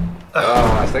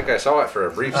 Oh, I think I saw it for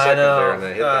a brief second there, and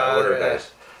I hit that mortar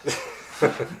dice.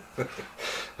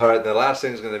 Alright, the last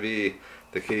thing is going to be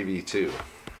the KV-2.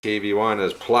 KV-1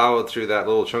 has plowed through that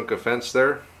little chunk of fence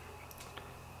there,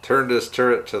 turned his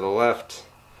turret to the left,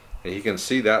 and he can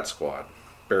see that squad.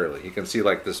 Barely. He can see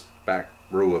like this back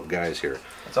row of guys here.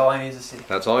 That's all I need to see.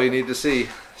 That's all you need to see.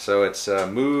 So it's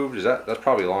moved. That's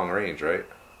probably long range, right?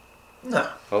 No.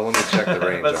 Well, let me check the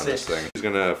range on this thing. He's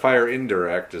going to fire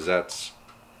indirect, as that's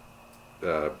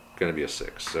going to be a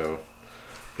 6. So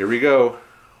here we go.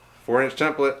 4-inch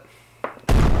template.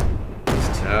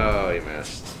 Oh, he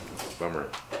missed. Bummer.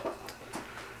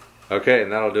 Okay,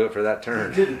 and that'll do it for that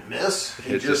turn. He didn't miss.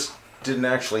 He just didn't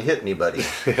actually hit anybody.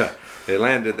 Yeah, it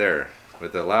landed there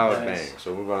with a loud bang.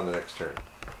 So we'll move on to the next turn.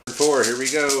 4, here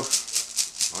we go.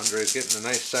 Andre's getting a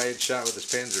nice side shot with his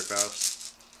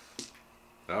Panzerfaust.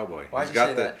 Oh boy,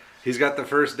 he's got the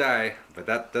first die, but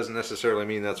that doesn't necessarily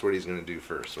mean that's what he's going to do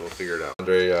first. So we'll figure it out.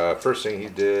 Andre, first thing he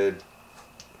did,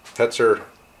 Hetzer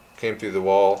came through the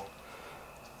wall.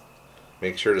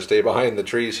 Make sure to stay behind the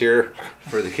trees here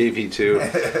for the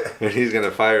KV-2. And he's going to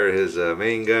fire his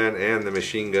main gun and the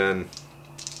machine gun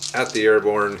at the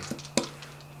airborne.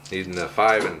 Needing a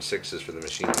 5 and 6s for the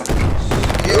machine gun.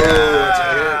 Yeah! Oh, it's a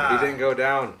hit. He didn't go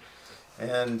down.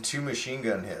 And 2 machine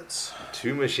gun hits.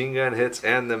 2 machine gun hits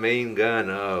and the main gun.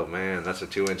 Oh man, that's a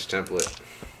 2-inch template.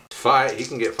 5. He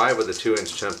can get 5 with a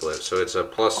 2-inch template, so it's a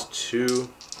 +2.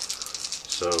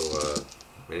 So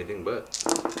anything but.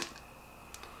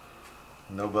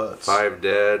 No buts. 5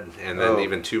 dead, and then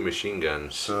even 2 machine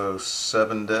guns. So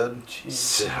 7 dead.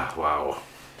 Jeez. Wow.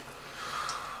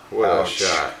 What a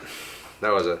shot.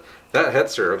 That was that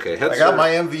Hetzer. Okay, Hetzer. I got my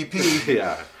MVP.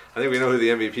 Yeah, I think we know who the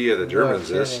MVP of the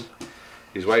Germans is.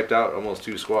 He's wiped out almost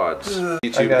 2 squads. 2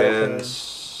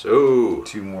 pins. Oh,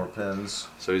 2 more pins.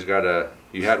 So he's got a.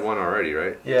 You had 1 already,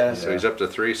 right? Yeah. So he's up to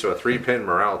 3. So a 3-pin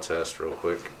morale test, real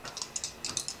quick.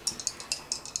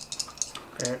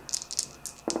 Okay.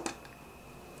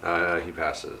 He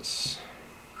passes.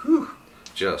 Whew.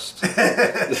 Just.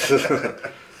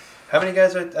 How many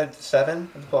guys are 7?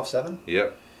 Did you pull off 7?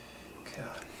 Yep.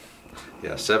 God.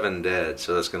 Yeah, 7 dead.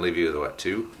 So that's gonna leave you with what,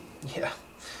 2? Yeah.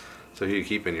 So you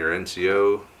keeping your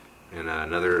NCO and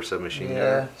another submachine gun?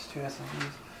 Yeah, it's 2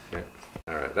 SMGs. Okay.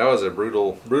 Alright, that was a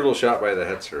brutal shot by the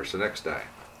Hetzer. So next die.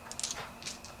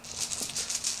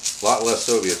 A lot less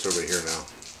Soviets over here now.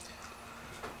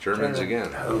 Germans again.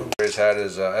 He's had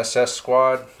his SS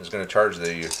squad is going to charge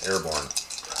the airborne.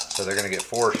 So they're going to get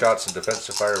 4 shots of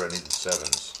defensive fire, but need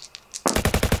 7s.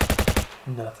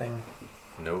 Nothing.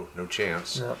 No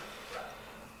chance. No.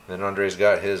 Then Andre's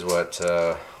got his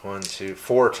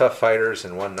 4 tough fighters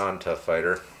and 1 non-tough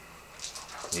fighter.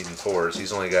 Needing 4s.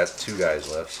 He's only got 2 guys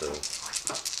left, so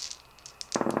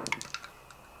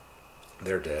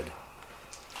they're dead.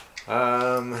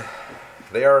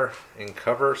 They are in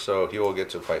cover, so he will get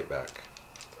to fight back.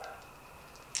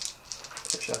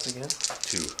 2 shots again?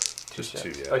 2. Just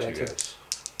 2, yeah. Oh, yeah, 2 2. guys.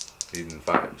 Needing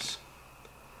 5s.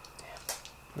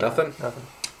 Nothing? Nothing.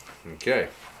 Okay,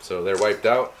 so they're wiped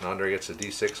out. Andre gets a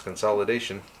D6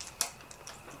 consolidation.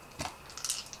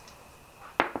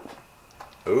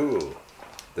 Ooh,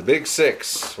 the big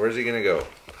 6. Where's he gonna go?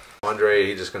 Andre,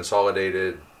 he just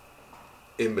consolidated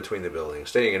in between the buildings,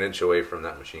 staying an inch away from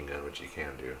that machine gun, which you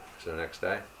can do. So next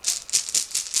die.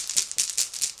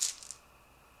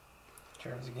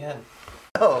 Germs again.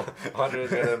 Oh.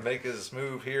 Andre's gonna make his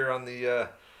move here on the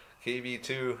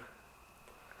KV2.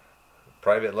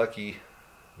 Private Lucky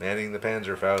manning the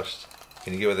Panzerfaust.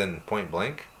 Can you get within point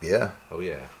blank? Yeah. Oh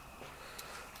yeah.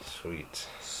 Sweet.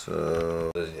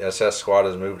 So The SS squad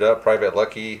has moved up. Private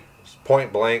Lucky,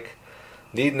 point blank,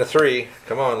 needing a 3.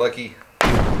 Come on, Lucky.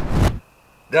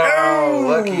 No,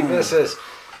 Lucky misses.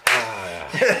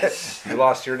 You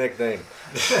lost your nickname.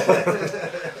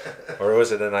 Or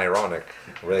was it an ironic?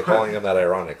 Were they calling him that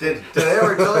ironically? Did I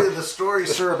ever tell you the story,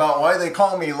 sir, about why they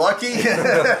call me Lucky?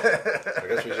 I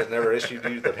guess we should never issued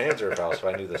you the Panzerfaust if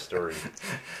I knew the story.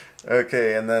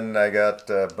 Okay, and then I got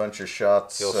a bunch of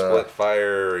shots. He'll split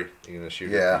fire. You're going to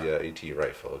shoot with the AT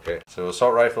rifle, okay? So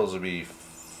assault rifles will be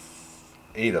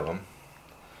 8 of them.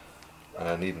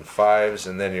 Needing 5s,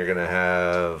 and then you're going to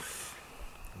have...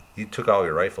 You took all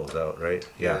your rifles out, right?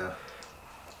 Yeah.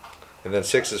 And then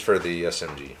 6 is for the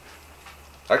SMG.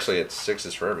 Actually, it's 6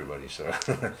 is for everybody, so...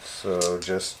 So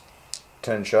just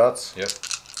 10 shots? Yep.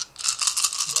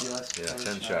 Just Yeah,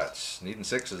 10 shots. shots. Needing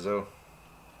 6s, though.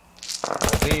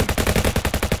 Team.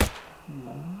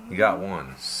 You got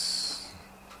 1.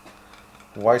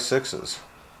 Why 6s?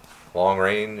 Long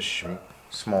range.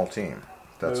 Small team.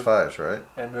 That's Move. 5s, right?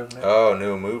 And movement. Oh,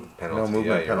 no move penalty. No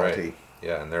movement yeah, you're penalty. Right.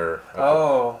 Yeah, and they're...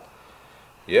 Oh.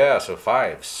 Yeah, so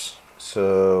 5s.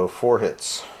 So 4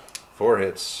 hits. 4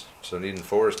 hits. So needing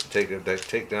 4s to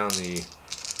take down the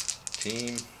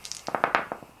team.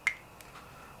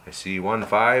 I see 1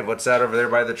 5. What's that over there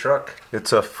by the truck?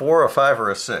 It's a 4, a 5, or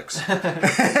a 6. I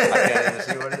can't even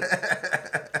see what it is.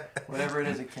 Whatever it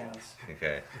is, it counts.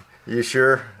 Okay. You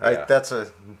sure? Yeah. That's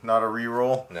not a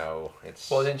reroll? No, it's...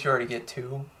 Well, didn't you already get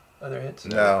 2 other hits?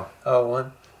 No. Oh,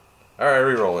 1. Alright,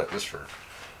 re-roll it, just for...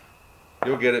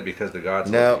 You'll get it because the gods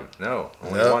No. love you. No,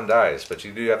 only No. 1 dies, but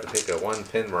you do have to take a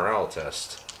 1-pin morale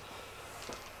test.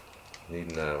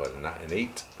 Needing what, an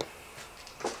 8?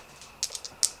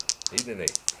 Needing an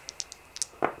 8.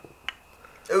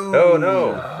 Ooh. Oh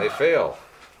no, they fail.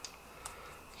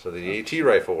 So the AT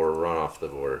rifle will run off the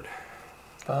board.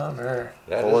 Bummer.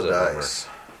 That Full is of a bummer. dice.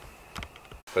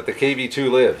 But the KV2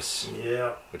 lives,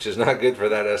 Yeah. which is not good for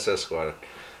that SS squad.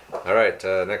 Alright,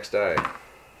 next die.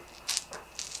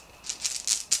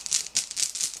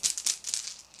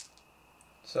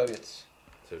 Soviets.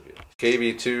 Soviet.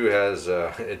 KV2 has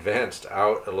advanced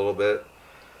out a little bit.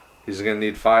 He's going to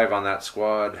need 5 on that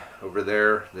squad over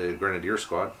there, the Grenadier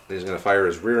squad. He's going to fire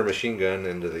his rear machine gun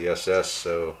into the SS,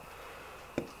 so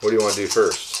what do you want to do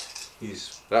first?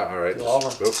 Alright, Do all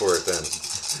of go for it then.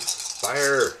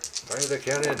 Fire! Fire the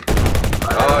cannon!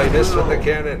 Oh, he missed with the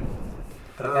cannon!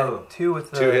 But I got 2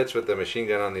 with the... 2 hits with the machine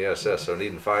gun on the SS, so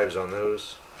needing 5s on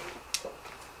those.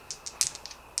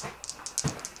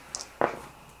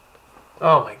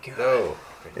 Oh my god. No.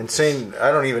 Insane.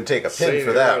 I don't even take a pin Insane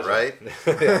for that, errors. right?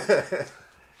 Yeah.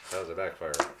 That was a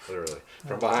backfire, literally.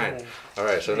 From behind. Okay.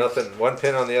 Alright, so nothing. 1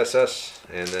 pin on the SS,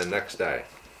 and then next die.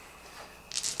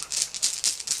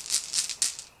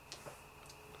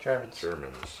 Germans.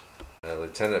 Germans.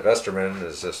 Lieutenant Vesterman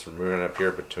is just moving up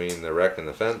here between the wreck and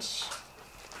the fence.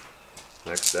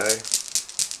 Next die.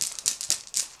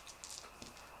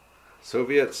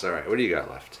 Soviets. Alright, what do you got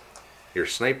left? Your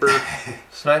sniper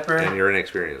Sniper. and your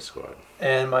inexperienced squad.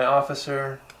 And my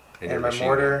officer. And And, your my machine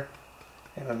mortar.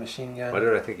 And my machine gun. Why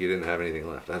did I think you didn't have anything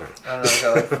left? I don't know. I don't know, I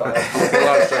got like 5. A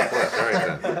lot of stuff left.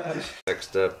 Alright then.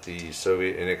 Next up, the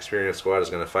Soviet inexperienced squad is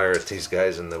going to fire at these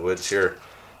guys in the woods here.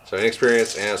 So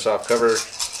inexperienced and soft cover.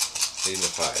 Needing a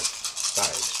 5. 5.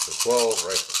 So 12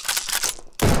 rifles.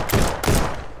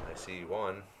 I see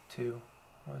 1. 2.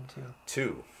 1, 2.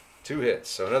 2. 2 hits.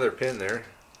 So another pin there.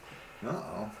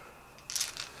 Uh-oh.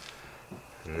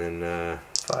 And then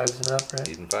 5's and up, right?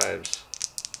 needing 5s.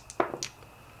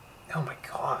 Oh my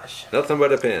gosh. Nothing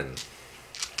but a pin.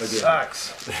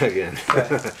 Sucks. Again.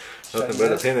 Nothing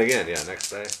but a pin again. Yeah, next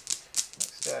die.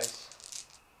 Next dice.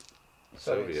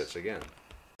 Soviets again.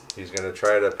 He's going to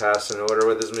try to pass an order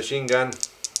with his machine gun.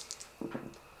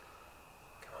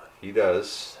 He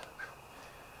does.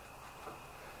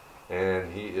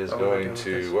 And he is What were we going doing with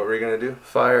to... this? What were you going to do?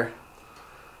 Fire.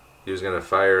 He was going to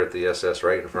fire at the SS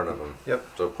right in front of him. Yep.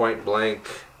 So point blank,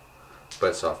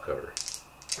 but soft cover.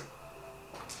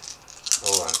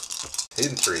 Hold on.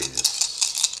 Hidden freeze.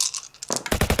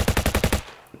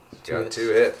 Got 2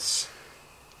 hits.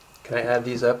 Can I add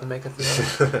these up and make a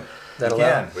 3? That'll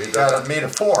We got made a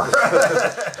 4.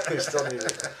 We still need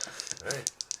it. All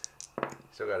right.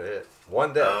 Still got a hit.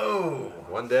 1 dead. Oh.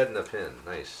 1 dead and a pin.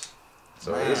 Nice.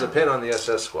 So it is a pin on the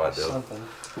SS squad, though. Something.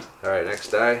 All right, next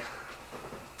die.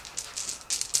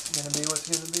 What's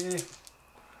gonna be?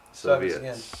 Soviets.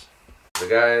 Again.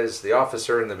 The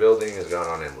officer in the building has gone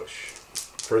on ambush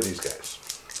for these guys.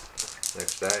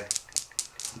 Next die.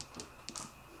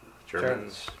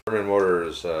 Germans. German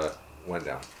mortars went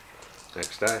down.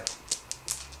 Next die.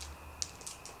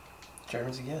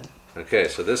 Germans again. Okay,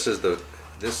 so this is the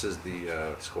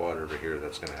squad over here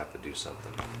that's going to have to do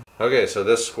something. Okay, so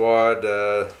this squad,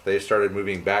 they started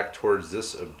moving back towards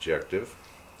this objective,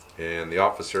 and the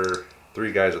officer,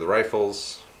 3 guys with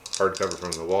rifles, hard cover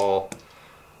from the wall,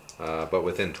 but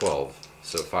within 12,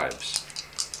 so 5s.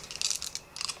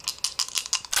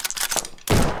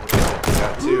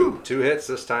 Got two hits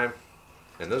this time,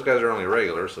 and those guys are only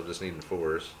regular, so just needing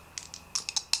 4s.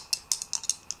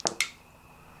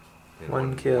 And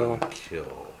one kill.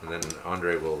 And then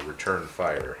Andre will return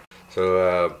fire.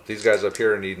 So these guys up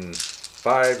here are needing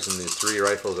 5s, and these 3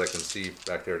 rifles I can see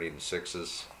back there needing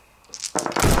 6s.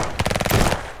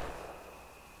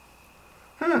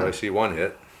 So I see 1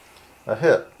 hit. A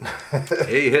hit. A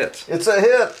hit. It's a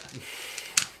hit.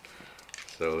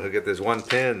 So he'll get this 1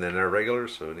 pin, then they're regular,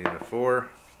 so needing a 4.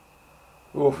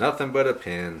 Oof. Nothing but a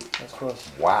pin. That's close.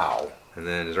 Wow. And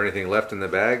then is there anything left in the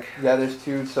bag? Yeah, there's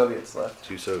 2 Soviets left.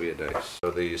 2 Soviet dice. So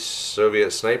the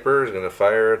Soviet sniper is going to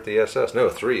fire at the SS. No,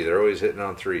 3. They're always hitting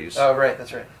on 3s. Oh, right,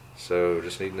 that's right. So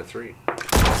just needing a 3.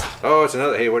 Oh, it's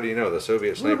another. Hey, what do you know? The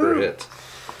Soviet sniper hit.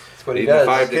 That's what he Needing does.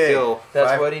 5 to kill.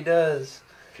 That's 5. what he does.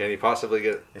 Can he possibly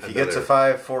get? If he gets a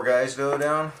 5, 4 guys go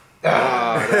down.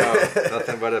 Oh, no,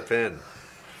 nothing but a pin.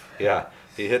 Yeah,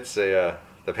 he hits the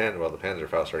pen. Well, the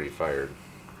Panzerfaust already fired.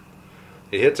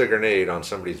 He hits a grenade on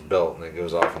somebody's belt, and it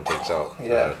goes off and takes out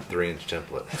a 3-inch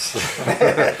template.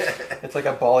 It's like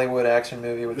a Bollywood action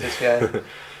movie with this guy.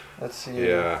 Let's see.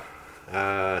 Yeah.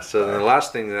 So then the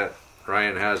last thing that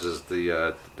Ryan has is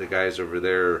the guys over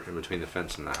there in between the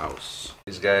fence and the house.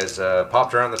 These guys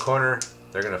popped around the corner.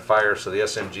 They're going to fire. So the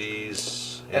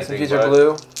SMGs. SMGs are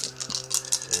blue.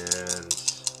 And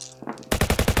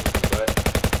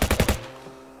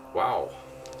wow.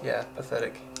 Yeah,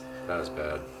 pathetic. That was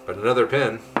bad. But another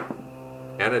pin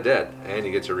and a dead, and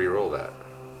you get to re-roll that.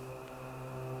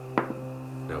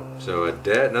 No, so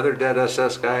another dead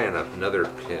SS guy and another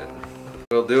pin.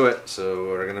 We'll do it. So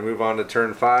we're gonna move on to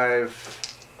turn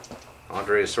 5.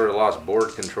 Andre has sort of lost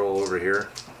board control over here.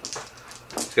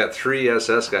 He's got 3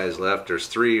 SS guys left. There's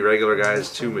 3 regular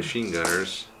guys, 2 machine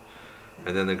gunners,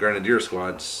 and then the Grenadier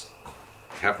squads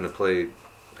happen to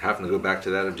go back to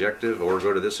that objective or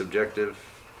go to this objective.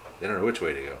 They don't know which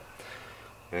way to go.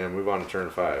 And move on to turn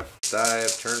 5.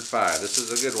 Dive, turn 5. This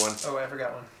is a good one. Oh, I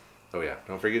forgot one. Oh yeah,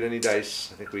 don't forget any dice.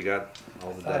 I think we got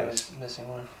all the I dice. was missing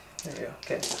one. There we go.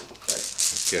 Okay.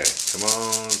 Sorry. Okay, come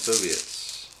on,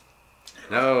 Soviets.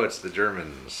 No, it's the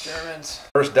Germans. Germans.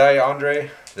 First die,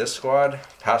 Andre. This squad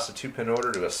passed a 2-pin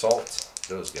order to assault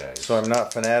those guys. So I'm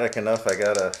not fanatic enough. I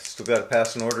still gotta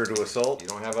pass an order to assault. You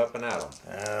don't have up and at 'em.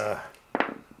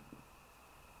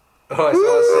 Oh, I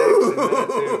saw a 6 in that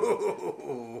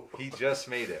too. He just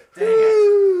made it. Dang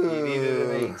it. He needed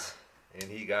an 8.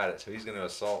 And he got it. So he's going to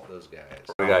assault those guys.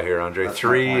 What we got here, Andre? That's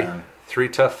Three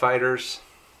tough fighters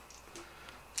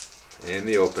in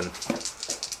the open.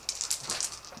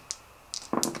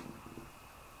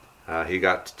 He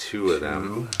got 2 of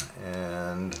them.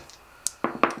 And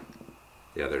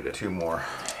yeah, they're dead. 2 more.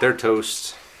 They're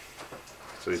toast.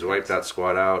 So he's wiped that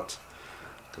squad out.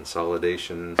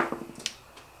 Consolidation.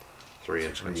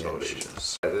 3-inch consolidation.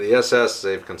 The SS,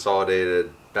 they've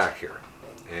consolidated back here.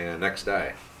 And next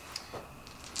die.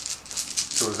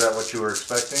 So is that what you were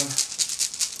expecting?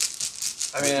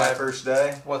 I mean, my first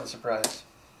die? Wasn't surprised.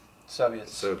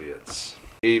 Soviets.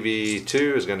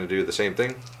 AV2 is going to do the same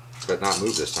thing, but not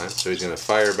move this time. So he's going to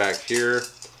fire back here,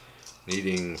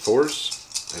 needing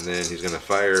 4s. And then he's going to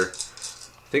fire,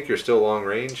 I think you're still long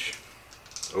range,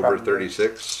 over Probably.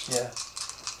 36. Yeah.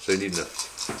 So you need a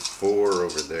 4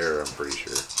 over there, I'm pretty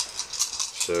sure.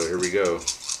 So here we go.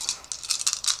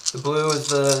 The blue is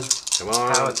the... Come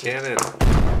on, howitzer. cannon.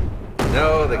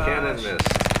 No, the cannon missed.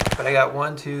 But I got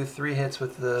 1, 2, 3 hits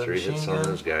with the 3 machine hits gun. on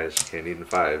those guys. Can't even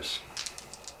 5s.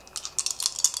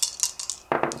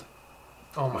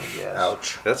 Oh my gosh.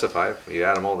 Ouch. That's a 5. You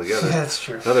add them all together. Yeah, that's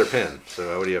true. Another pin.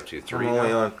 So what are you up to? 3 I'm only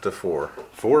now? on to 4.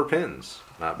 4 pins.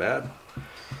 Not bad.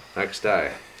 Next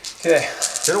die. Okay.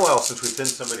 It's been a while since we pinned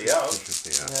somebody out.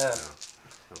 Yeah. Yeah. No.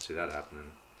 Don't see that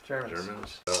happening.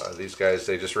 Germans. These guys,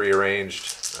 they just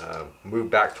rearranged,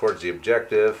 moved back towards the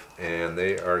objective, and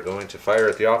they are going to fire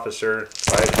at the officer.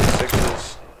 5 and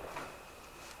 6s.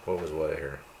 What was what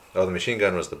here? Oh, the machine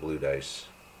gun was the blue dice.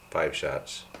 5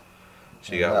 shots.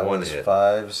 So you got 1 hit.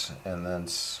 5s, and then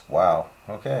wow.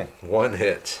 Okay. 1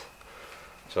 hit.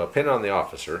 So a pin on the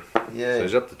officer. Yeah. So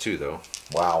he's up to 2 though.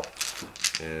 Wow.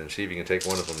 And see if you can take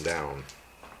one of them down.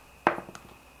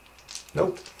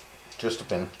 Nope. Just a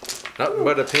pin. Nothing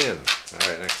but a pin. All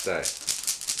right, next die.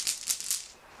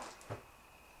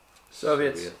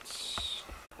 Soviets.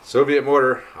 Soviet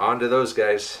mortar. On to those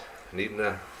guys.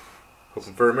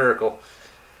 Hoping for a miracle.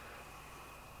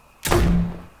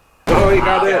 Oh, he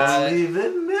got it. Believe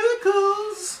in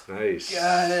miracles. Nice.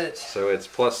 Got it. So it's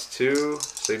 +2.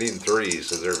 So you need 3s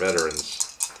because they're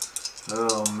veterans.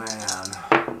 Oh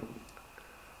man.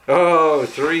 Oh,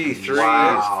 3 threes.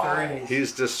 Wow.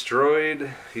 He's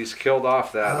destroyed. He's killed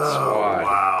off that squad.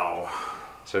 Wow.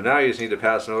 So now you just need to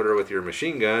pass an order with your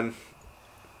machine gun.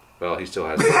 Well, he still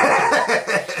has it.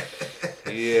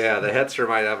 Yeah, the Hetzer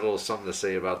might have a little something to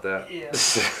say about that. Yeah.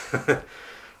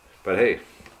 But hey,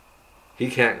 he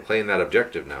can't claim that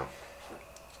objective now.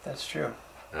 That's true.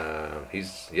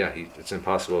 It's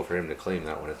impossible for him to claim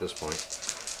that one at this point.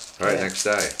 All right, Yeah. next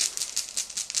die.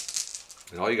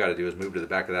 And all you got to do is move to the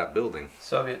back of that building.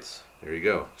 Soviets. There you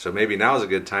go. So maybe now's a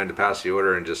good time to pass the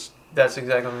order and just... That's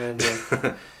exactly what I'm going to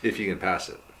do. if you can pass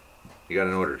it. You got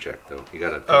an order check, though. You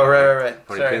got a... Oh, right.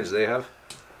 How many pins do they have?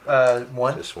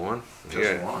 1. Just 1?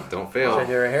 Just 1. Don't fail. Should I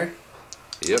do it right here?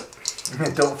 Yep.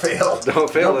 Don't fail. Don't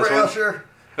fail No this one. pressure.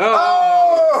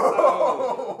 Oh!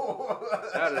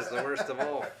 That is the worst of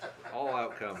all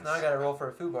outcomes. Now I got to roll for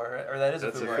a foobar, right? Or that is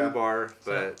That's a a foobar. foobar,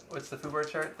 but So, what's the foobar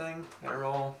chart thing? Got to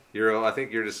roll. I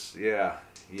think you're just, yeah,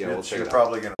 we'll check You're it out.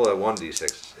 probably gonna. Well, a 1d6.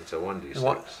 It's a 1d6.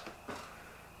 One.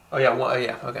 Oh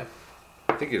yeah, okay.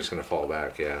 I think you're just going to fall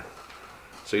back, yeah.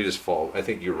 So you just fall. I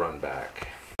think you run back.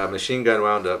 Machine gun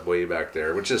wound up way back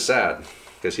there, which is sad,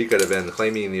 because he could have been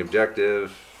claiming the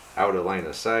objective, out of line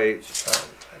of sight.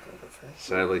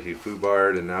 Sadly, he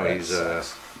foobarred, and now he's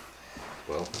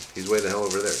way the hell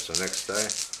over there. So next die.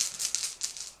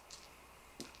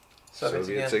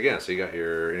 Soviets again. So you got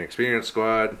your inexperienced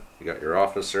squad, you got your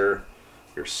officer,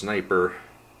 your sniper,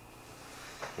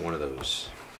 one of those.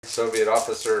 Soviet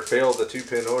officer failed the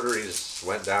 2-pin order. He's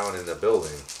went down in the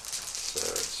building. So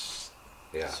it's,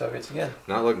 yeah. Soviets again.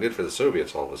 Not looking good for the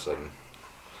Soviets all of a sudden.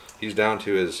 He's down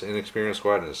to his inexperienced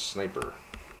squad and his sniper.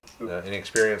 The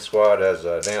inexperienced squad has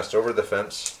advanced over the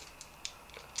fence,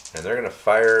 and they're going to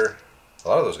fire. A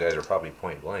lot of those guys are probably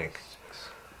point blank.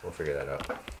 We'll figure that out.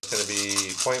 It's going to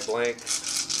be point blank.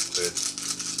 So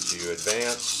you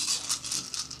advanced.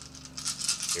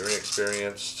 You're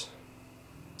inexperienced.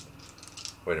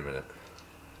 Wait a minute.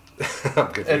 I'm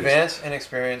confused. Advanced,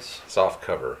 inexperienced. Soft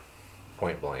cover.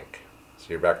 Point blank. So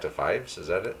you're back to 5s? Is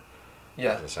that it?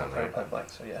 Yeah. Doesn't sound right. Point blank,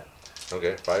 so yeah.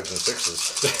 Okay, 5s and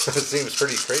 6s. It seems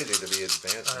pretty crazy to be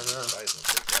advanced. I don't know. 5s and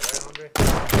 6s, right, Andre?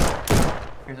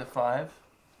 Here's a 5.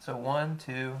 So 1,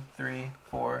 2, 3,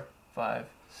 4, 5,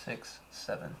 6,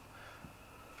 7.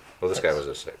 Well, this guy was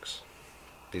a 6.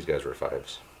 These guys were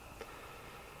 5s.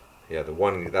 Yeah,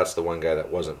 that's the one guy that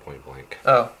wasn't point blank.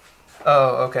 Oh,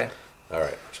 okay. All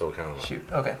right, so we'll count them. Shoot.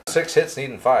 Okay. 6 hits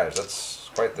needing 5s. That's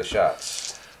quite the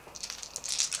shots.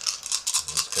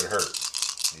 This could hurt.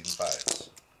 Needing 5s.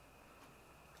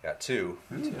 Got 2.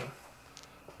 2.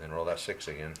 Then roll that 6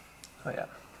 again. Oh yeah.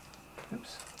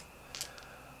 Oops.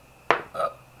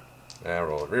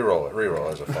 Re-roll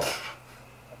it as a fall.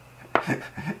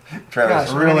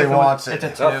 Travis really wants It's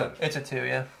it. a 2. Nothing. It's a 2,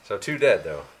 yeah. So 2 dead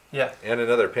though. Yeah. And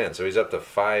another pin. So he's up to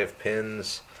 5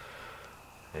 pins.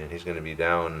 And he's going to be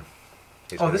down.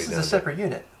 This is a separate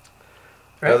unit.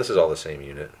 Right? No, this is all the same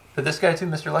unit. But this guy too,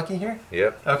 Mr. Lucky here?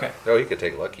 Yep. Okay. Oh, he could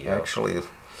take Lucky out. Actually,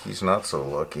 he's not so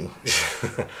lucky.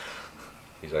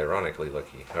 He's ironically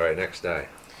lucky. All right, next die.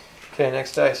 Okay,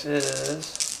 next dice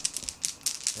is...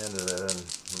 And then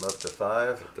up to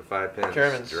 5. Up to 5 pins.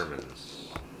 Germans.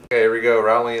 Okay, here we go.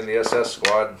 Rallying the SS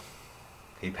squad.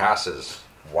 He passes.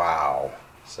 Wow.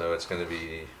 So it's going to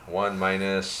be 1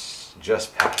 minus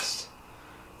just passed.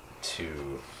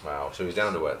 2. Wow. So he's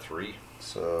down to what? 3?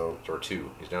 So Or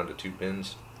 2. He's down to 2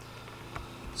 pins.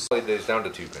 He's down to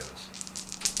 2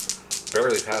 pins.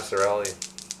 Barely passed the rally.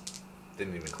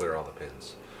 Didn't even clear all the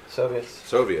pins.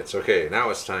 Soviets. Okay, now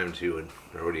it's time to...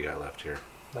 Or what do you got left here?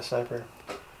 My sniper.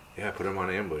 Yeah, put him on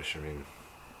ambush. I mean,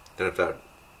 then if that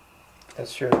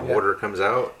That's true. Yeah. order comes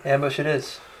out, Ambush it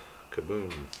is.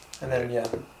 kaboom. And then, yeah,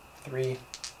 3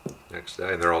 Next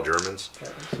die, and they're all Germans.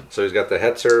 Germans. So he's got the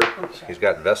Hetzer. Oops, sorry. He's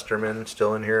got Westerman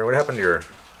still in here. What happened to your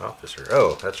officer?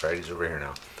 Oh, that's right. He's over here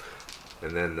now.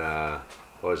 And then,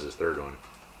 what was his third one?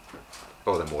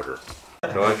 Oh, the mortar.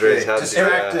 So Andre's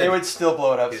had It would still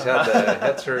blow it up. He's had the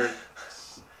Hetzer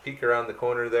peek around the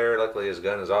corner there. Luckily his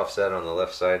gun is offset on the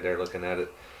left side there looking at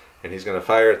it. And he's going to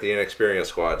fire at the inexperienced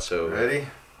squad. So Ready?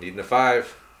 Needing a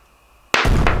 5.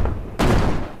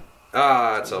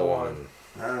 It's a 1.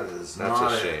 That's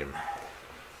a shame.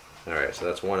 Alright, so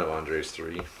that's one of Andre's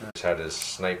 3. He's had his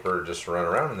sniper just run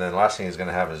around, and then last thing he's going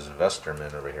to have is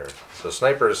Vesterman over here. So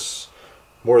sniper's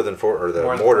more than 4, or the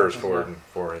mortar's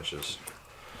 4 inches.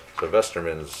 So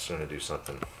Vesterman's going to do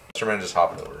something. Vesterman just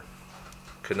hopped over.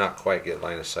 Could not quite get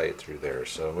line of sight through there.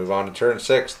 So move on to turn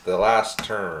 6, the last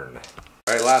turn.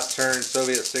 Alright, last turn,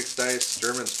 Soviet 6 dice,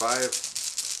 Germans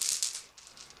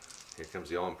 5. Here comes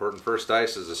the all-important first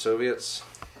dice as the Soviets.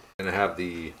 Going to have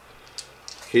the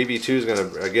KV-2 is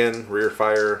going to, again, rear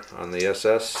fire on the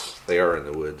SS. They are in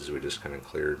the woods. We just kind of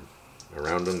cleared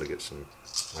around them to get some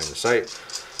line of sight.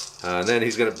 And then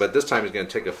he's going to, but this time he's going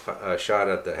to take a shot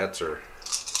at the Hetzer.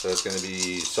 So it's going to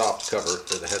be soft cover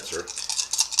for the Hetzer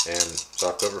and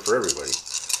soft cover for everybody.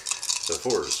 So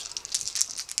 4s.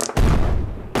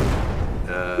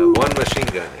 1 machine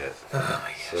gun hit. Oh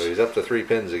my So he's up to 3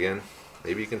 pins again.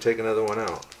 Maybe you can take another one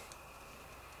out.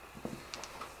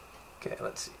 Okay,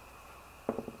 let's see.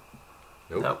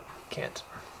 Nope. Can't.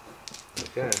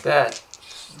 Okay. That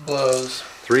blows.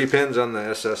 3 pins on the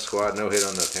SS squad, no hit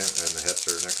on the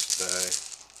Hetzer. Next die.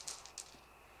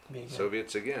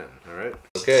 Soviets again. Alright.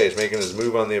 Okay, he's making his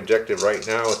move on the objective right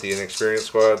now with the inexperienced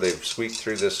squad. They've squeaked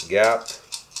through this gap.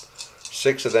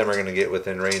 6 of them are going to get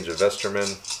within range of Vesterman.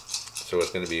 So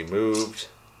it's going to be moved.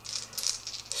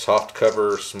 Soft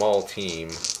cover, small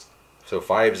team. So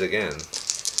 5s again.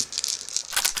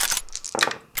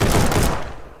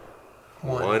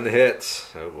 1 hit.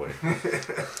 Oh boy.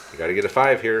 You got to get a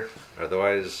 5 here.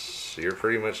 Otherwise, you're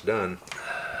pretty much done.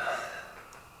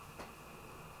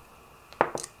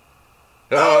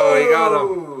 Oh, he got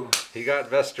him. He got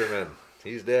Vesterman.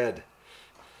 He's dead.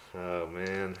 Oh,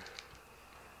 man.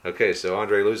 Okay, so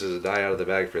Andre loses a die out of the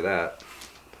bag for that.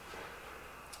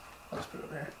 I'll just put it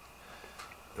over here.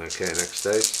 Okay, next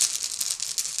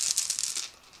dice.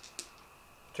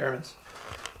 Germans.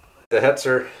 The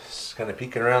Hetzer is kind of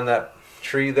peeking around that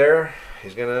tree there.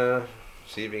 He's going to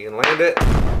see if he can land it.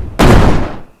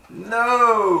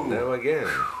 No! No again.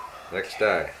 Next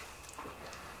die.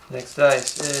 Next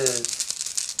dice is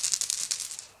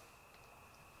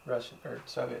Russian or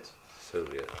Soviets.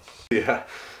 Soviets. Yeah.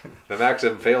 The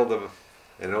Maxim failed them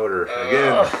in order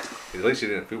again. At least you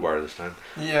didn't foobar this time.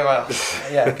 Yeah, well,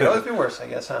 yeah, it could always be worse, I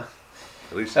guess, huh?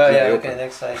 At least Oh it's yeah, in the okay, open.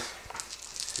 next dice.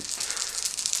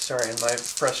 Sorry, in my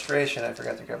frustration, I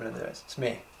forgot to grab another dice. It's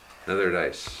me. Another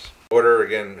dice. Order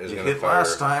again is going to hit fire.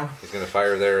 last time. He's going to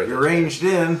fire there. You're ranged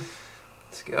in.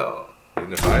 Let's go.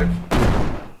 Getting a 5.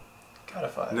 Got a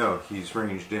 5. No, he's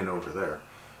ranged in over there.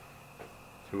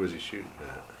 Who was he shooting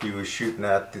at? He was shooting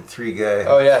at the 3 guy.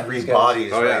 Oh, yeah, 3 these guys.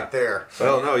 bodies Oh, yeah. right there.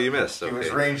 Well, no, you missed. He Okay. was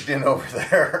ranged in over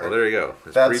there. Well, there you go.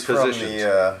 It's That's from pre-positioned.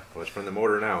 the. Well, it's from the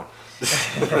mortar now.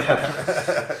 Next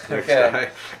Okay. die.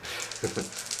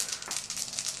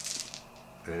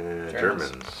 And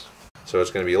Germans. Germans. So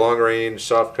it's going to be long range,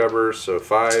 soft cover, so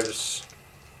 5s.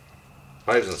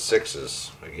 5s and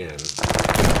 6s again.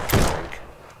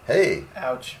 Hey,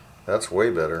 Ouch. that's way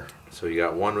better. So you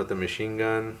got 1 with the machine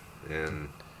gun and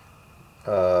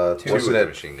 2 Wasn't with the it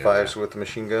machine gun, 5s yeah. with the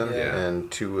machine gun Yeah. and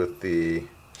 2 with the.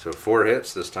 so 4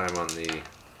 hits this time on the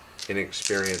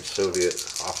inexperienced Soviet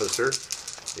officer.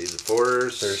 These are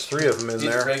 4s. There's 3 of them in These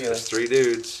are there. regular. There's 3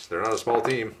 dudes. They're not a small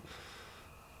team.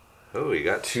 Oh, you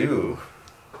got 2.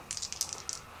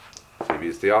 Maybe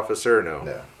it's the officer? No.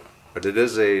 Yeah. But it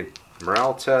is a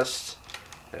morale test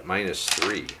at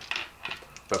 -3.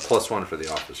 But +1 for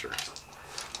the officer.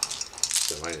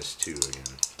 So -2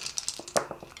 again.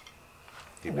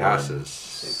 He 1, passes.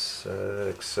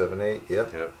 6, 7, 8.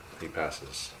 Yep. Yep, he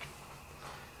passes.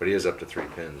 But he is up to 3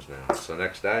 pins now. So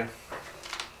next die.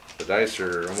 The dice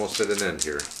are almost at an end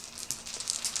here.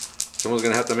 Someone's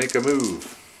going to have to make a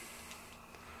move.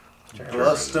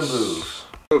 Plus to move.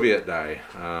 Soviet die.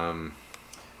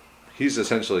 He's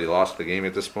essentially lost the game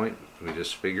at this point. We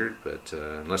just figured, but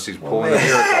unless he's pulling a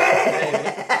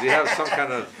miracle. Does he have some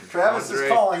kind of... Travis Andre?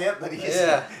 is calling it, but he's.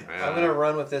 Yeah. Yeah. I'm going to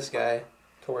run with this guy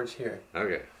towards here.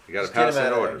 Okay, you got to Just get pass him in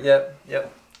out of order. there.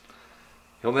 Yep.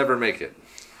 He'll never make it.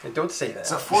 Hey, don't say that.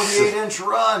 It's a 48-inch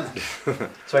run.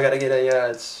 So I got to get a,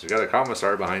 it's, He's got a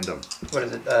commissar behind him. what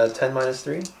is it, 10 minus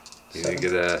 3? You need to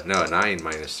get a... No, a 9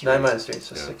 -3. 9 minus 3,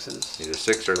 so Yeah. 6s. Either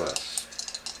 6 or less.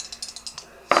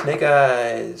 Snake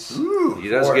eyes. Ooh. He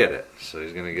does 4. get it. So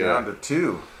he's going to get Down to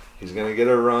 2. He's going to get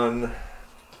a run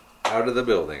out of the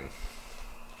building.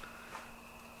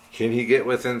 Can he get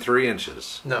within 3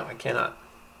 inches? No, I cannot.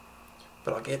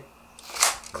 But I'll get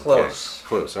close. Okay,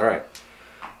 close. All right.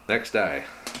 Next die.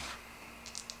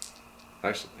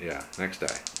 Actually, yeah, next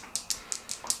die.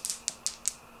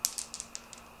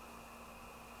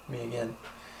 Me again.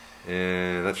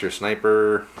 And that's your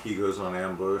sniper. He goes on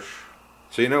ambush.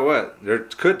 So you know what? There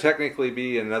could technically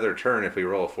be another turn if we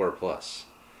roll a 4+.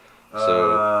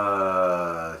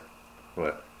 So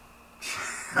what?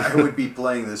 I would be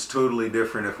playing this totally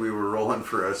different if we were rolling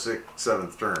for a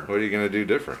 7th turn. What are you gonna do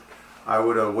different? I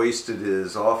would have wasted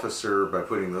his officer by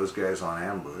putting those guys on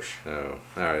ambush. Oh,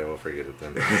 all right. We'll forget it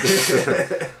then.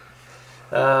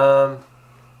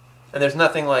 And there's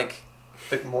nothing like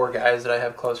more guys that I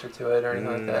have closer to it or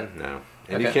anything like that. No,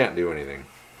 and Okay. you can't do anything.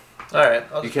 All right.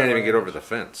 You can't even get over the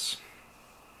fence.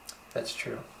 That's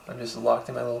true. I'm just locked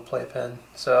in my little playpen.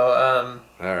 So,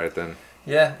 All right then,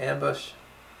 yeah, ambush.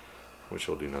 which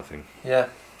will do nothing Yeah.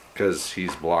 because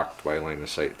he's blocked by line of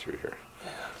sight through here.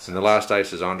 And the last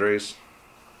dice is Andre's,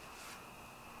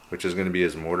 which is going to be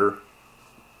his mortar,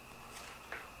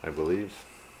 I believe.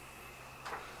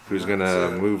 Who's going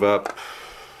to move up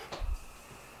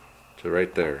to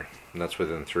right there, and that's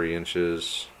within 3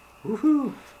 inches.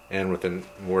 Woohoo! And within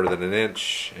more than an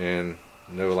inch, and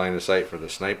no line of sight for the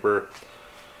sniper.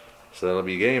 So that'll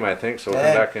be game, I think. So we'll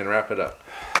come back and wrap it up.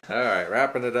 All right,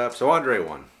 wrapping it up. So Andre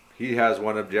won. He has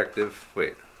 1 objective.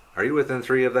 Wait, are you within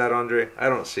 3 of that, Andre? I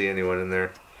don't see anyone in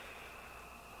there.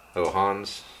 Oh,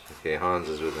 Hans. Okay, Hans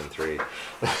is within 3.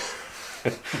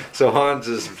 So Hans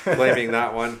is claiming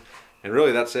that one, and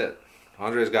really that's it.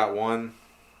 Andre's got 1.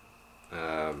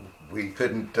 We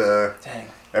couldn't. Dang.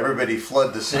 Everybody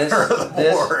flood the center of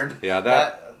the board. Yeah,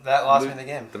 That lost me the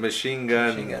game. The machine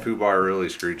gun foobar really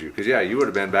screwed you. Because, yeah, you would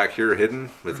have been back here hidden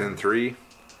within 3.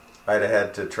 I'd have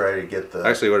had to try to get the.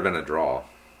 Actually, it would have been a draw.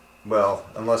 Well,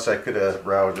 unless I could have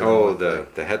routed. Oh, the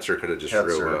Hetzer could have just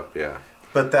Hetzer. drove up, yeah.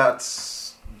 But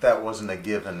that wasn't a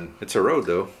given. It's a road,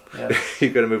 though. Yeah.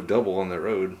 You could have moved double on the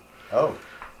road. Oh,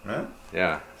 yeah.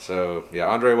 Yeah, so, yeah,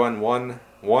 Andre won one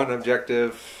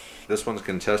objective. This one's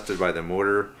contested by the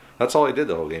mortar. That's all he did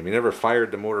the whole game. He never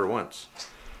fired the mortar once.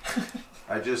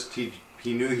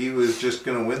 He knew he was just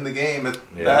going to win the game.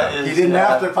 Yeah. He didn't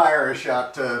have to fire a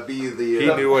shot to be the.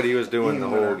 He knew what he was doing the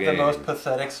whole game. The most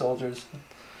pathetic soldiers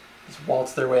just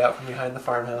waltz their way out from behind the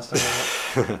farmhouse.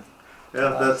 Yeah,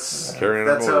 that's Carrying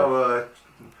a how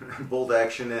bold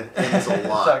action ends a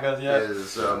lot. That's how it goes, yeah.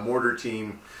 Is mortar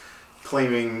team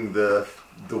claiming the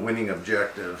winning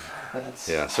objective.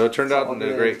 Yeah, so it turned out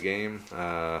into a great game.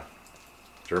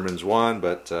 Germans won,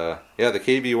 but yeah, the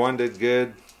KV-1 did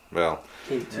good. Well,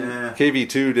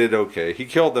 KV-2 did okay. He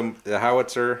killed the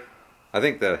howitzer. I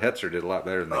think the Hetzer did a lot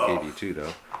better than the KV-2,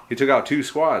 though. He took out 2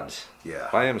 squads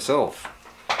by himself.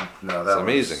 No, That's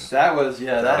amazing. That was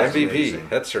MVP, amazing.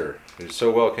 Hetzer. He was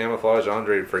so well camouflaged,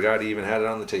 Andre forgot he even had it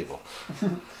on the table.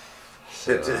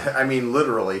 I mean,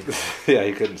 literally. Yeah,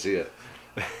 he couldn't see it.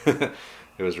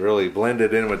 It was really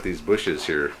blended in with these bushes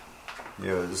here.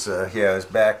 It was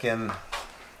back in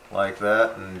like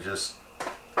that, and just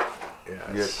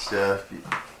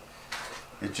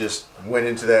it just went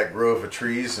into that grove of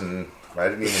trees, and I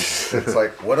didn't even. It's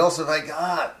like, what else have I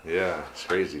got? Yeah, it's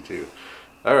crazy too.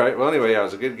 All right. Well, anyway, yeah, it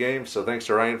was a good game. So thanks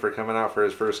to Ryan for coming out for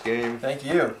his first game. Thank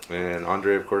you. And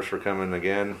Andre, of course, for coming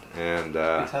again. And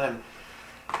Good time.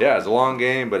 yeah, it was a long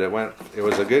game, but it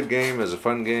was a good game. It was a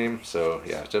fun game. So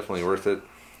yeah, it's definitely worth it.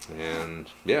 And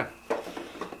yeah.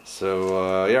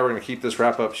 So yeah, we're gonna keep this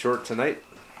wrap up short tonight.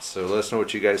 So let us know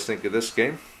what you guys think of this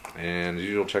game. And as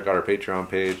usual, check out our Patreon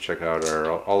page. Check out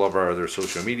all of our other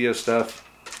social media stuff.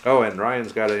 Oh, and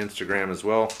Ryan's got an Instagram as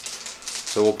well.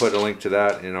 So we'll put a link to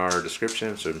that in our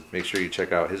description. So make sure you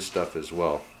check out his stuff as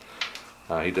well.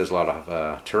 He does a lot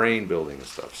of terrain building and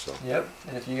stuff. So yep.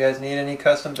 And if you guys need any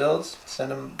custom builds,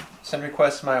 send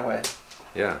requests my way.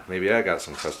 yeah, maybe I got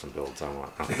some custom builds I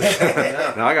want.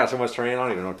 No, I got so much terrain I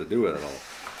don't even know what to do with it all.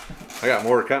 I got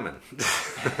more coming.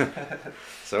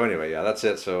 So anyway, yeah, that's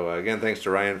it. So again, thanks to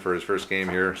Ryan for his first game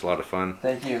here. It's a lot of fun.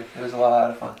 Thank you. It was a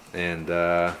lot of fun. And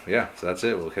yeah, so that's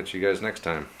it. We'll catch you guys next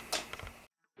time.